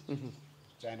आऊँ बने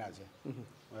चाइना से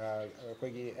कोई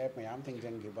की ऐप में हम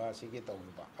थिंजन की बात सी की तो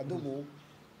की बात अदुबु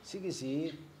सी सी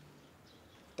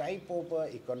type of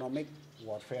economic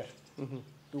warfare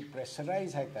to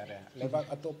pressurise है तारे लेबाक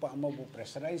अतोपा अमबु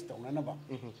प्रेशराइज तो ना बा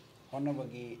होना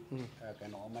बगी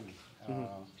कनो मनी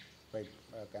कोई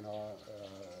कनो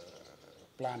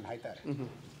प्लान है तारे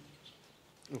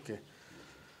ओके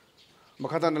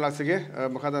मखादान लाक्सगे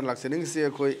मखादान लाक्सनिंग से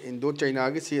कोई इंडो चाइना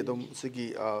की सी एकदम सिगी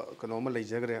कनो म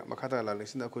लेजगरे मखादान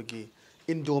लाक्सिना कोई की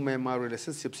इंडो म्यांमार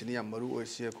रिलेशनशिप सिनी याम मरु ओइ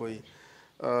से कोई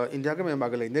इंडिया के म्यांमार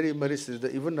के लेनरी मरिस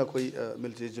इवन ना कोई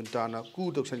मिलिट्री जुंटा ना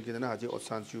कू तोक्सन के ना हाजी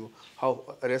ओसानचु हाउ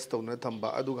अरेस्ट तौना थंबा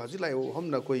अदु हाजी लायो हम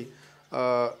ना कोई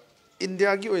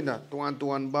इंडिया की ओइना तोवान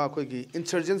तोवान बा कोई की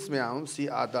इंसर्जेंस म्याम सी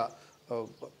आदा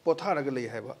पोथारग ले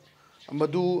हैबा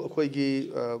मधु कोई की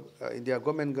इंडिया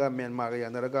गवर्नमेंट का म्यांमार का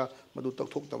यानरगा मधु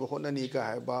तकथोक तब होननी का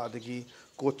हैबा अदगी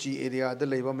कोची एरिया द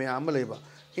लेबा म्याम लेबा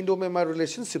इंडो म्यांमार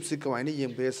रिलेशनशिप से कमाइनी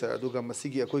येंबे सर अदुगा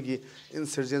मसीगी अखोई की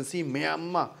इंसर्जेंसी म्याम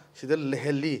मा सिदा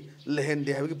लेहली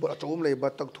लेहंदे हैबगी पुरा चौम लेबा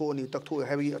तकथोनी तकथो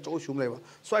हैबगी अचौ शुम लेबा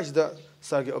स्वाइसदा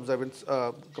सर के ऑब्जर्वेंस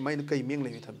कमाइन कई मेंग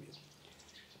लेबी थंबी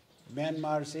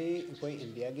म्यांमार से कोई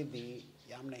इंडिया की दी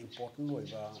यामना इंपॉर्टेंट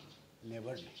होइबा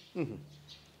नेबर ने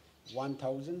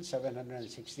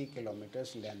 1760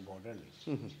 किलोमीटर्स लैंड बॉर्डर ने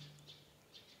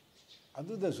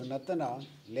अदुदा सुनतना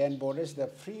land borders the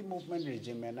free movement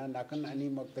regime ना नाकन अनी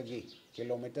मक्तगी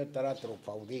किलोमीटर 13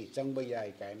 फाउदी चंग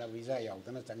याई कायना वीजा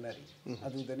याउदना चंगनरी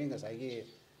अदुदनी ngसाई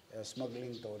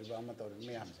स्मगलिंग तौरिबा अमा तौरि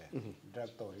म्याम से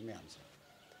ड्रग तौरि म्याम से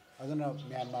अदुना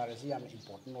म्यांमार से याम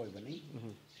इंपॉर्टेंट होइबनी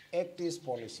एक्ट इज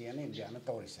पॉलिसी अने इंडिया ना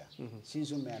तौरिसा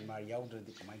सिसु म्यांमार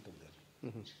याउद्रदि कमाई तौदे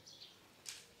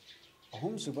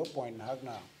अहम सुबह पॉइंट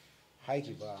हागना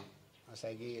हाइकिबा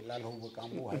असागी लालहोब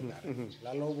कांबू हाइदार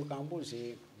लालहोब कांबू से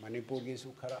मणिपुर की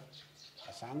सुखरा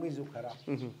असम की सुखरा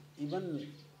इवन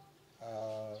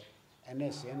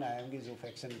NSNIM की जो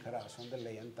फैक्शन खरा सोंदर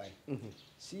लेयन ताई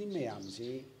सी म्याम से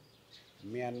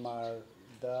म्यांमार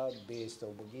द बेस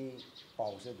तो बगी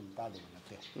पाव से दुमता दे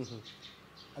नते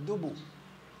अदुबु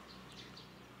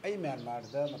आई म्यांमार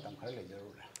द मतम खर ले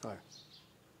जरूर है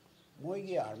मोई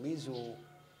की आर्मी जो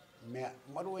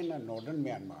मरुना नॉर्दर्न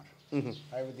म्यांमार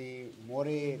हाइबदी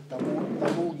मोरे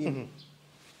तमु की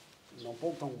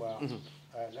नोपोक थंबा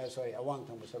सॉरी अवांग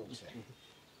थंबा सरुक से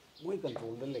मोई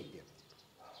कंट्रोल द लेके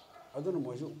अदुन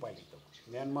मोजु उपाय लेतो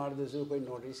म्यांमार दसु कोई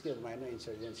नॉर्थ ईस्ट के माइनर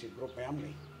इंसर्जेंसी ग्रुप मैम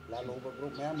ले लालोबा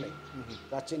ग्रुप मैम ले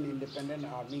काचिन इंडिपेंडेंट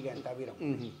आर्मी का ताबिरम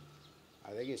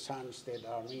अदगी सान स्टेट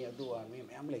आर्मी अदु आर्मी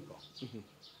मैम ले को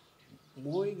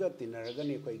मोई ग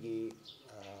तिनरगनी कोई की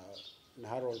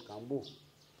नहारोल कांबू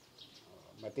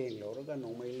मतें लौरगा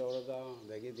नोमई लौरगा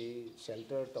दगी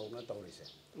शेल्टर तौना तौरिसे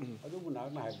अदुबु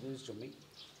नागना हाइबदु चुमी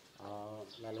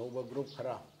लालोबा ग्रुप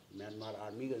खरा म्यांमार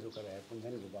आर्मी का जो करे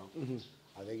पुंजन गुबा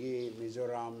अदगी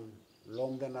मिजोरम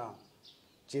लोमदना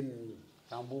चिन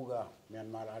कांबूगा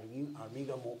म्यांमार आर्मी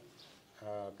का मो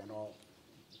कनो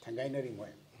थंगाइनरी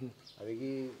मोय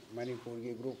अदगी मणिपुर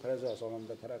की ग्रुप खरा जो असोलम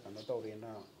द खरा कनो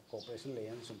तौरिना cooperation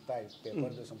Leyen सुमताई paper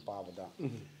the some पाबदा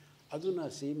अदुना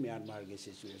C Myanmar की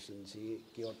सिचुएशन सी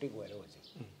क्योटिक वेरो होजे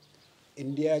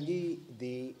इंडिया की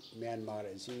दी म्यांमार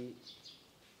सी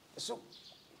सो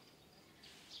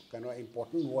कनो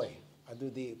इम्पोर्टेंट वे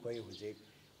अदुदी कोई होजे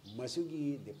मसुगी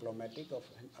डिप्लोमेटिक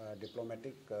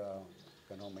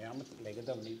कनो म्याम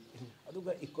लेगदमनी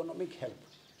अदुगा इकोनॉमिक हेल्प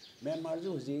म्यांमार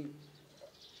जो होजे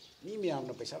मी म्याम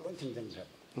न पैसा लोन थिंजन खर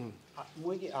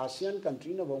मोई की आसियान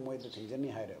कंट्री न बो मोई द थिंजन नि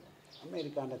हायरे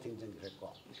अमेरिका न थिंजन खर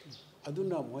को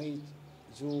अदुना मोई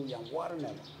जो याम वारने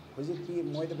होजे की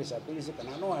मोई द पैसा पे से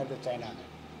कनानो है द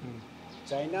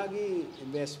चाइना की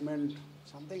इन्वेस्टमेंट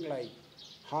समथिंग लाइक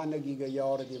हानगी ग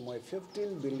यार दी मोई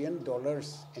 $15 billion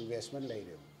इन्वेस्टमेंट ले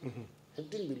रे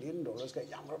 $15 billion का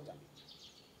यामरब जाने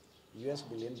US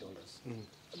billion dollars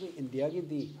अभी इंडिया की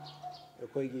दी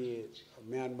कोई की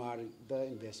म्यांमार द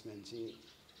इन्वेस्टमेंट सी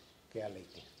क्या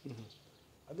लेते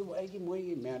अभी वो की मोई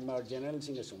की म्यांमार जनरल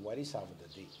सिंह सुनवारी साबुत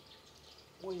दी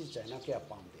मोई चाइना क्या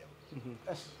पाम दिया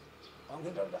बस पाम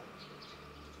के डरता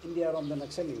इंडिया रोम द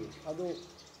नक्सली अदो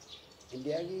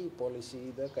इंडिया की पॉलिसी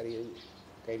द करी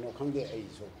कई नो खंगे आई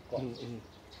सो को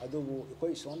अदो वो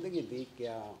कोई सोंदे की दी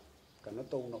क्या करना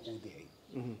तो उन उदी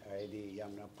आई दी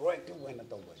यामना प्रोएक्टिव वे ना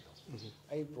तो वो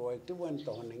आई प्रोएक्टिव वन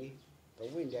तो होनेंगी तो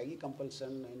वो इंडिया की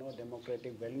कंपल्सन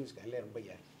डेमोक्रेटिक वैल्यूज का लेर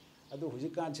भैया अदो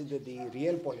हुजिकान से दी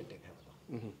रियल पॉलिटिक्स है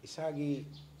तो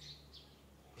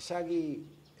इसागी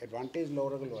एडवांटेज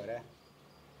लोरग लोरा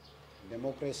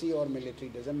डेमोक्रेसी और मिलिट्री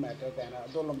डजंट मैटर कहना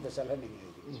दो लम चल नहीं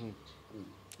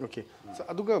है ओके सो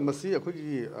अदुगा मसी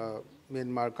अखोगी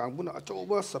म्यांमार कांगबुना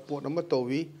अचौबा सपोर्ट नंबर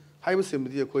तोवी हाइब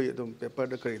सिमदी अखोई अदुम पेपर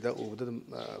द करिदा उबद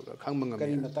खांगमंगम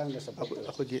करी मतंग सपोर्ट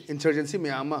अखोगी इंसर्जेंसी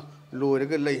म्यामा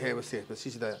लोरग लई है बसे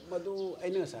सिदा मधु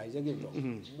अइना साइजगी लो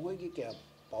मोई की क्या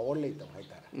पावर लेता है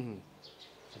तारा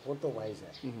सपोर्ट तो वाइज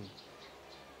है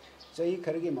सही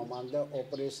खरगी ममांग the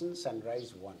operation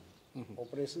sunrise 1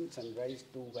 operation sunrise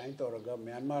 2 again तोरगा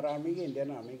Myanmar army के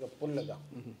इंडियन आर्मी का पुल लगा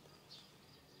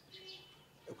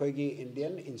कोई की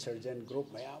इंडियन इंसर्जेंट ग्रुप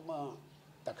मयामा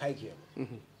तखाई किया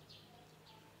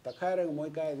तखाई रंग मोई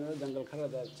का जंगल खरा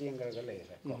दा चेंगर का ले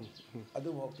है को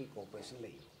अदु होकी कोऑपरेशन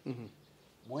ले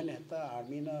मोई ने ता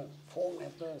आर्मी ना फोन ने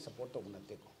ता सपोर्ट तो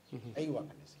बनते को आई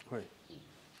वाकने से होय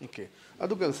ओके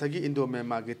अदुगा सगी इंडो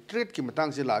म्यांमार के ट्रेड की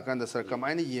मतंग से लाकान द सर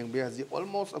कमाइने येंबे हजी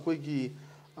ऑलमोस्ट अकोई की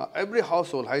एवरी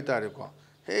हाउस होल्ड हाई तारे को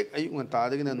हेक अयुंग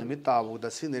तादगिना नमित ताबु द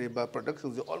सिनरीबा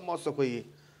प्रोडक्शन से ऑलमोस्ट अकोई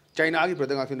चाइना की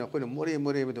प्रोडक्ट आखिन अकोई मोरे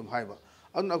मोरे में हाइबा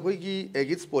अदुन अकोई की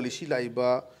एगिट्स पॉलिसी लाइबा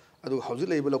अदु हाउस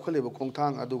लाइबा लोखलेबा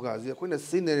खोंगथांग अदुगा जी अकोइना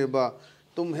सिनरीबा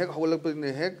तुम हेक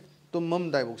हौलकपने हेक तुम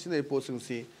मम दाइबो सिनरी पोसिंग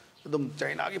सी अदुम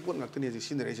चाइना की पोट ngakतनी जी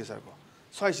सिनरी से सर को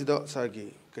साइसिदा सर की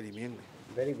करी मेंग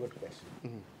वेरी गुड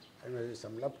क्वेश्चन अने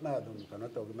समलपना अदुम कनो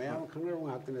तो मयाम खंगर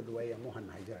ngakतने दुवाई अमो हन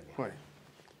हाइजरगे होय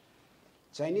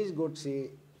Chinese goods से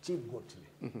cheap goods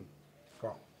ने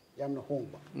को याम न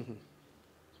होंबा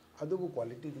अदुबु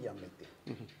क्वालिटी दी याम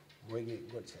लेते मोइगी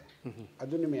goods है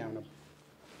अदुने में याम न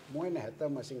मोइ न हता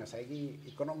मसिंग साइगी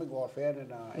इकोनॉमिक वॉरफेयर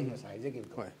ना आई साइजे की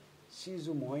तो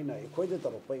सीजु मोइ न कोई दे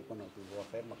तरो पे economic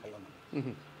warfare मखलम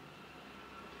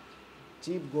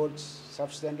cheap goods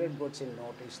substandard goods in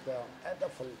north is the at the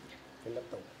fill up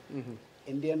to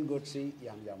Indian goods से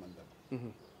याम जामंदा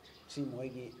सी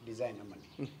मोइगी design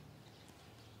अमनी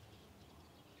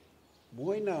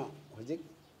Moina हजिक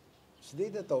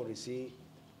सिदेदा तौरिसी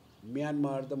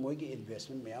Myanmar the मोइगी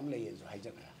investment ma'am लेये जो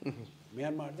हाइजकरा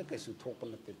म्यांमार द कैसु थोप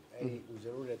नते आई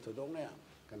जरूर है तो दोने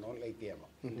कनो लेते अब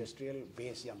इंडस्ट्रियल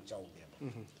बेस याम चाउ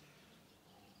दे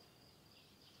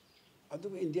अदु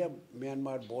इंडिया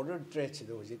म्यांमार बॉर्डर ट्रेड से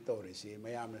हजिक तौरिसी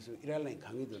म्याम नसु इराल नै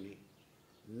खांगी दुनी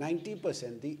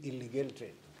 90% दी इलीगल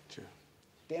ट्रेड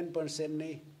 10%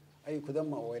 ने आई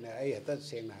खुदम ओइना आई हता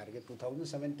सेंग हारगे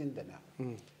 2017 दना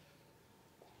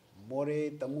मोरे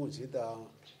तमु जिदा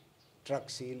ट्रक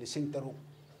से लिसिंग तरु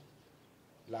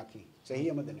लाखी सही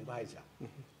अमदने भाईजा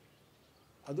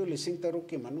अदु लिसिंग तरु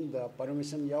के मनुंग दा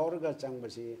परमिशन यावरगा चंग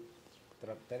बसी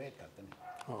ट्रक तरे कातने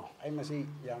आई मसी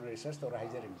याम रिसर्च तो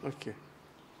राइजरिंग ओके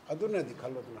अदु न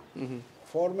दिखलोदना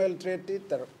फॉर्मल ट्रेड ती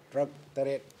ट्रक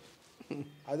तरे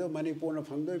अदु मणिपुर न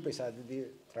फंगदोय पैसा दी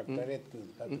ट्रक तरे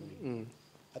कातनी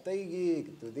अतई गी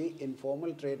तुदी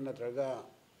informal trade नत्रगा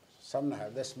some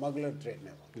have the smuggler trade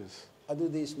never. Yes. Adu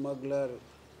the smuggler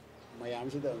mayam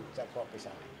si da chakwa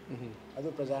pesa.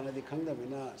 Adu prajana di khangda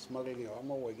mina smuggling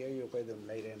amo wage yo kai dum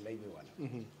lai ren lai bi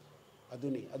wana.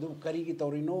 Adu ni adu kari ki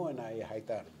torino na ai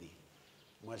haitar di.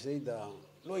 Masai da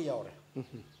lo yaure.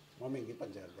 Maming ki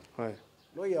panjar de. Hai.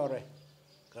 Lo yaure.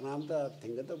 Kanam ta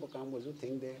thinga ta bakam bozu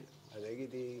thing de. Adagi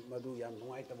di madu yam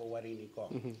nuai ta wari ni ko.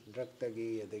 Drug tagi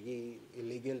adagi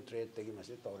illegal trade tagi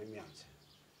masai tori mi anse.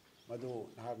 मधु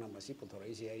नारना मसी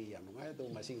पुथोराई से आई याम नगाय तो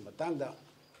मसी मतंग दा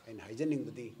इन हाइजेनिंग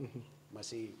बदी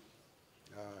मसी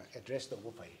address तो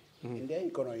वो पाई India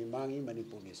economy मांगी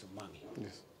मणिपुर ने सु मांगी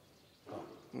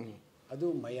अदु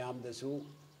मयाम दसु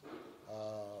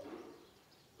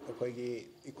कोई की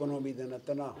इकोनॉमी द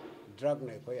नतना ड्रग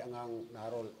ने कोई अंगांग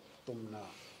नारोल तुमना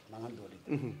नांगन दोरी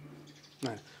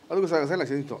ना अदु सा सा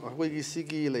लक्ष्य तो कोई की सी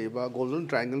की लेबा गोल्डन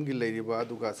ट्रायंगल की लेबा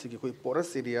अदु का सी की कोई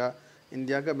पोरस एरिया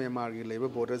इंडिया का म्यांमार की लेबर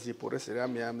बॉर्डर से पोरस एरिया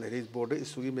म्याम ले बॉर्डर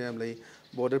इशू की म्याम ले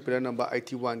बॉर्डर पिलर नंबर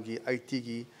 81 की 80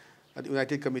 की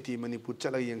यूनाइटेड कमिटी मणिपुर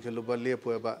चला यंगलुबा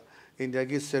लेपोबा इंडिया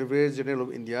की सर्वे जनरल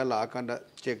ऑफ इंडिया लाकांदा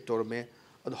चेक तौर में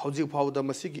अद हौजिक फाउदा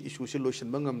मसी की इशू से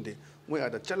लोशन बंगम दे मोय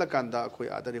आदा चला कांदा कोई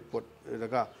आदा report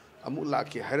रगा amuk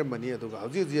laki haramani aduga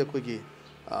hauji akhoi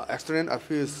external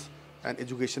affairs and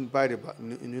education by the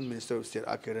Union Minister of State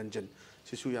Ranjan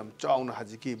sisu yam chawna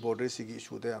hajiki border sigi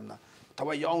issue da yamna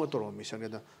thawai yaw toro mission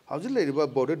da hauji leiba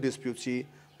border dispute si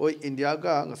oi India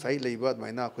ga ngasai leiba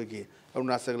maina akhoi gi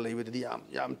Arunachal leiba di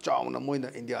yam chawna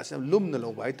moina India se lumna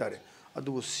lo bai tare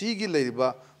adu sigi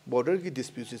leiba border ki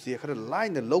dispute si khara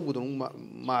line lo budung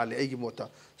male ai gi mota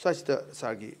sachita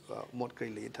sargi mot kai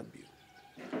le thambi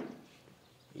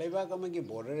leiba ka magi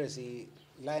border si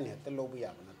line het lo bu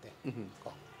ya banate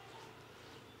ko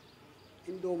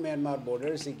Indo Myanmar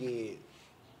border sigi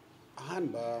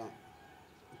ahanba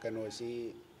kano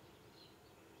si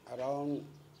around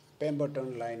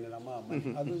Pemberton line lama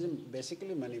adu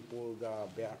basically Manipur ga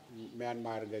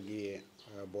Myanmar ga gi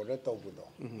border to budo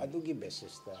adu gi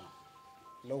basis ta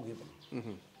logi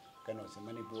ban kano si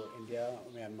Manipur India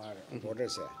Myanmar border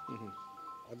se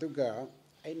adu ga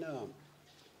aina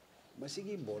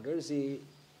masigi border si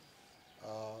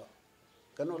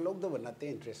kano log da banate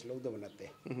interest log da banate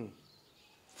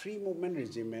free movement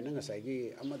regime में ना नसाई की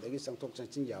अमर देखी संतोष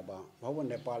चंचिन जाबा भाव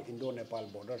Nepal Indo Nepal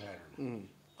border है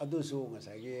अदुसु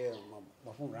नसाई की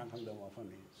मफुम रंग खंड मफुम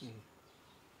में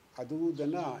अदु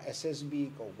दना SSB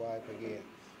को बा कगे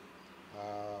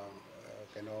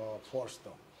कनो force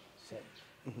तो से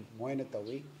मोयने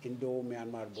तवी इंडो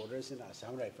म्यांमार border से ना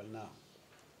असम राइफल ना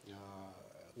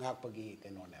गाक पगी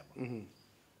कनो ने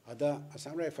अदा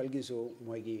असम राइफल की सो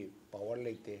मोय की power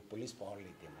लेते police power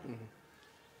लेते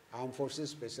Armed Forces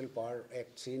Special Power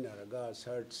Act seen araga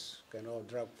search kano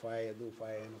drug fire adu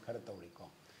fire no khara tawri ko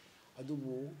adu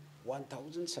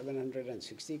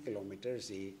 1760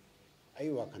 kilometers I ai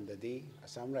wakhandadi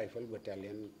Assam Rifle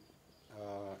Battalion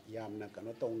yamna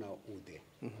kano tawna ude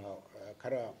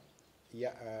khara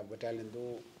ya battalion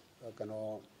do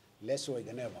kano less hoy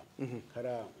ganeba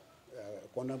khara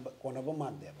kona ba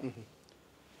man de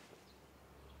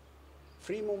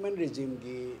free movement regime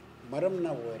gi maram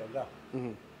na hoiraga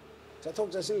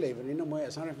Chathok Jasin labor in a way,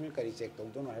 a son of me carry check,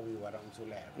 don't know how we were on to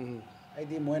lab. I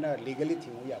did Moina legally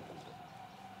thing we have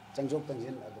to Chanjok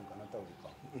Tanjin, I don't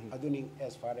know. Aduning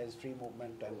as far as free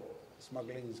movement and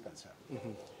smuggling is concerned.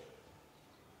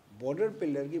 Border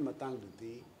pillar gi matang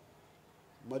duti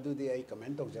Madudi I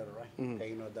comment of Jara,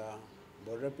 Kaino da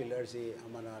border pillar si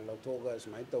Amana Lotogas,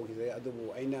 my talk is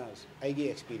Adubu Ainas, I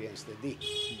experience the D.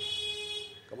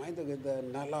 Kamai to get the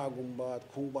Nala Gumba,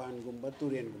 Kumban Gumba,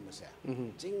 Turian Gumbasa.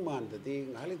 Chingman the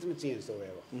thing, Halitan change the way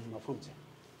of Mafumse.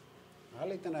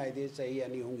 Halitan ideas say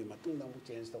any hungi matunda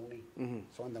change the only.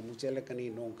 So on the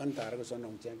Muchelakani, no Cantargas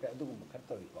on Chanka, Adum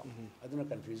Katoiko. Aduna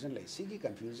confusion like Sigi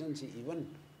confusion, see even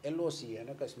LOC and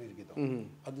a Kashmir Gito.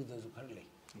 Adu does currently.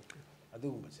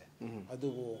 Adumase.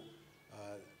 Adubo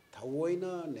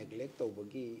Tawoina neglect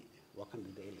Obagi, Wakan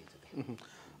the daily.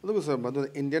 Look, sir,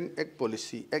 but Indian egg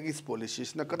policy, egg is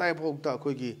policies. Na kadai bhogta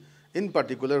akhoi in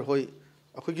particular hoi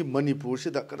akhoi Manipur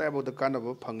se da kadai bhogta kind of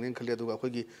phangning khale aduga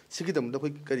akhoi sigidam da khoi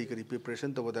kari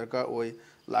preparation to darka oi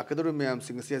lakadur mayam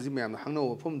sing se ji mayam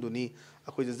hangno phom duni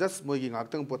akhoi just moi gi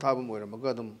ngaktang pothaba moi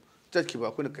ramaga dum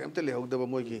chakhiba akhoi na kaimta le hogda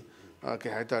moi gi ke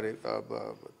haitare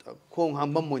khong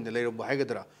hambam moi na le ro hai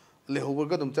gadra le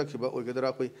hoga dum chakhiba oi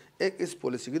gadra akhoi egg is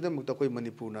policy gidam ta khoi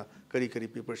Manipur na kari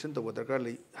preparation to darka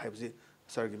le haibji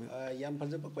Yam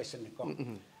Panjaba question.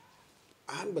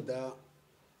 Anbada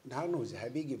Nano is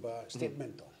heavy give a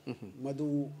statement.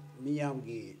 Madu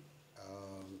Miyamgi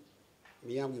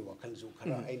Wakanzu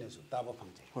Kara Ainasu Taba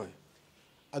Pante.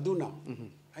 Aduna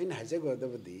Ain Hazaga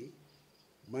Davadi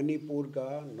Manipur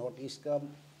ga Northeast ga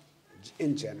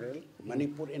in general,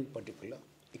 Manipur in particular,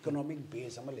 economic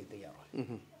base Amalite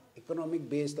Yara. Economic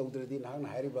base of the Dinan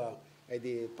Hariba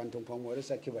Edi Pantum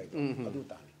Pomorisa Kibai,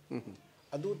 Adutani.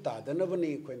 Adu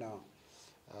tadanabani koina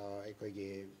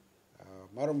aikoge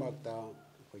marumakta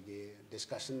aikoge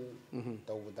discussion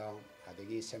tawda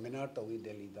adagi seminar tawi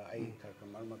Delhi da ai khar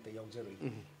marumakta yaujari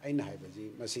aina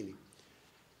haibaji masini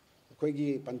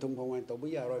aikoge panthum phongwan tabu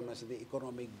yaroi masidi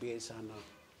economic base ana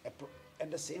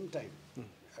at the same time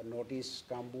Northeast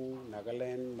Kambu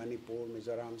Nagaland Manipur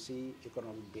Mizoram si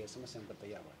economic base ma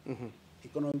samkata yawa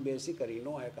economic basic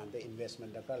karino hai kante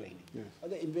investment da ka leini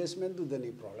ade investment du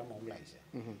dani problem hom lai se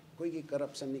koi ki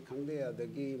corruption ni khangde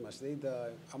adagi masdei da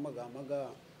amaga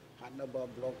hanaba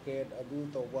blockade adu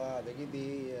toba adagi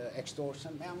di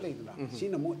extortion ma'am lai na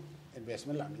sina mo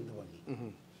investment la ning da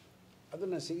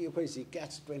aduna sigi koi si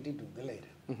catch 22 de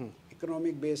later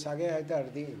economic base age hai ta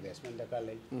di investment da ka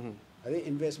lai ade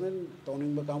investment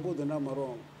toning ba kambu duna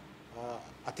maro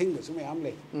I think this may am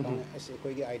late. As a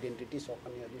quay identity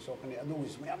sokani, adu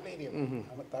is may am late.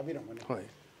 Tabiram.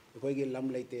 The quay lam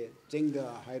late, ching the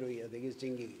highway, the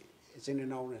chingy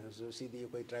इचिनाव सीधी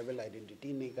कोई tribal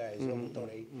identity नहीं का जो तो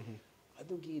रही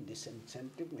अदुगी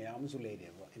disincentive ma'am जो ले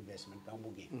रहे investment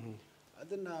कांबुगी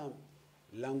अदना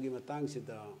लंगी मतंग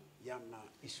सिदा यामना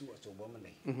इशू अचोबा में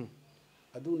नहीं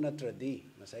अदु नत्रदी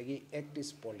मसागी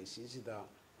एक्टिव पॉलिसी सिदा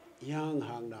yang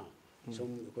hangna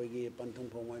sum koi gi panthung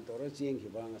phongoi tor cheng hi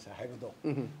bang sa hai bado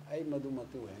ai madu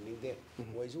maktu handling de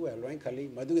wai ju wa loin khali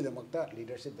madu gi damakta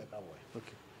leadership da ka wai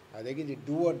okay adegi di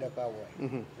duo da ka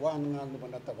wai wang ngang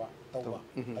bana taba tawba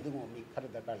adu mo mi khar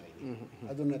da ka lai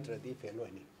adu natra di fail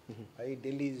ni ai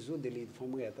delhi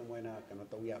phom ga ta moina kana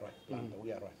taw ya roi plan taw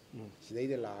ya roi sidai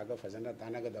de la ga fazana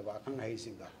dana ga da ba khang hai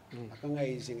sing da khang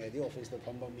hai sing ai di office da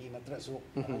phom ba mi natra su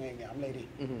khang ai ngam lai ri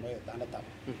oi dana ta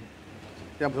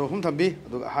yang pertama thambi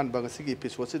aduga han bang sigi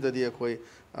episode se dadi akoi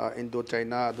Indo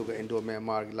China aduga Indo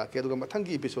Myanmar la ke aduga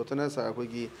mathangi episode na sa akoi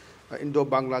gi Indo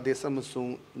Bangladesh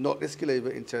amasung North East ki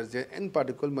leiba insurgent in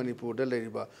particular Manipur da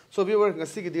leiba so viewer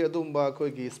ngasi gi di adumba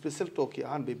akoi gi special talk ki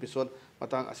han episode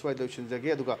matang aswai solution jage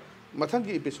aduga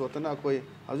mathangi episode na akoi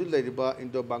haju leiba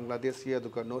Indo Bangladesh ki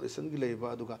aduga North East ki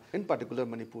leiba aduga in particular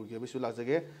Manipur ki bisu la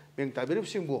jage beng tabirib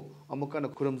singbo amuka na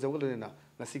khuram jawgal na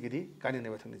ngasi gi di kani ne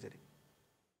bathang ni jari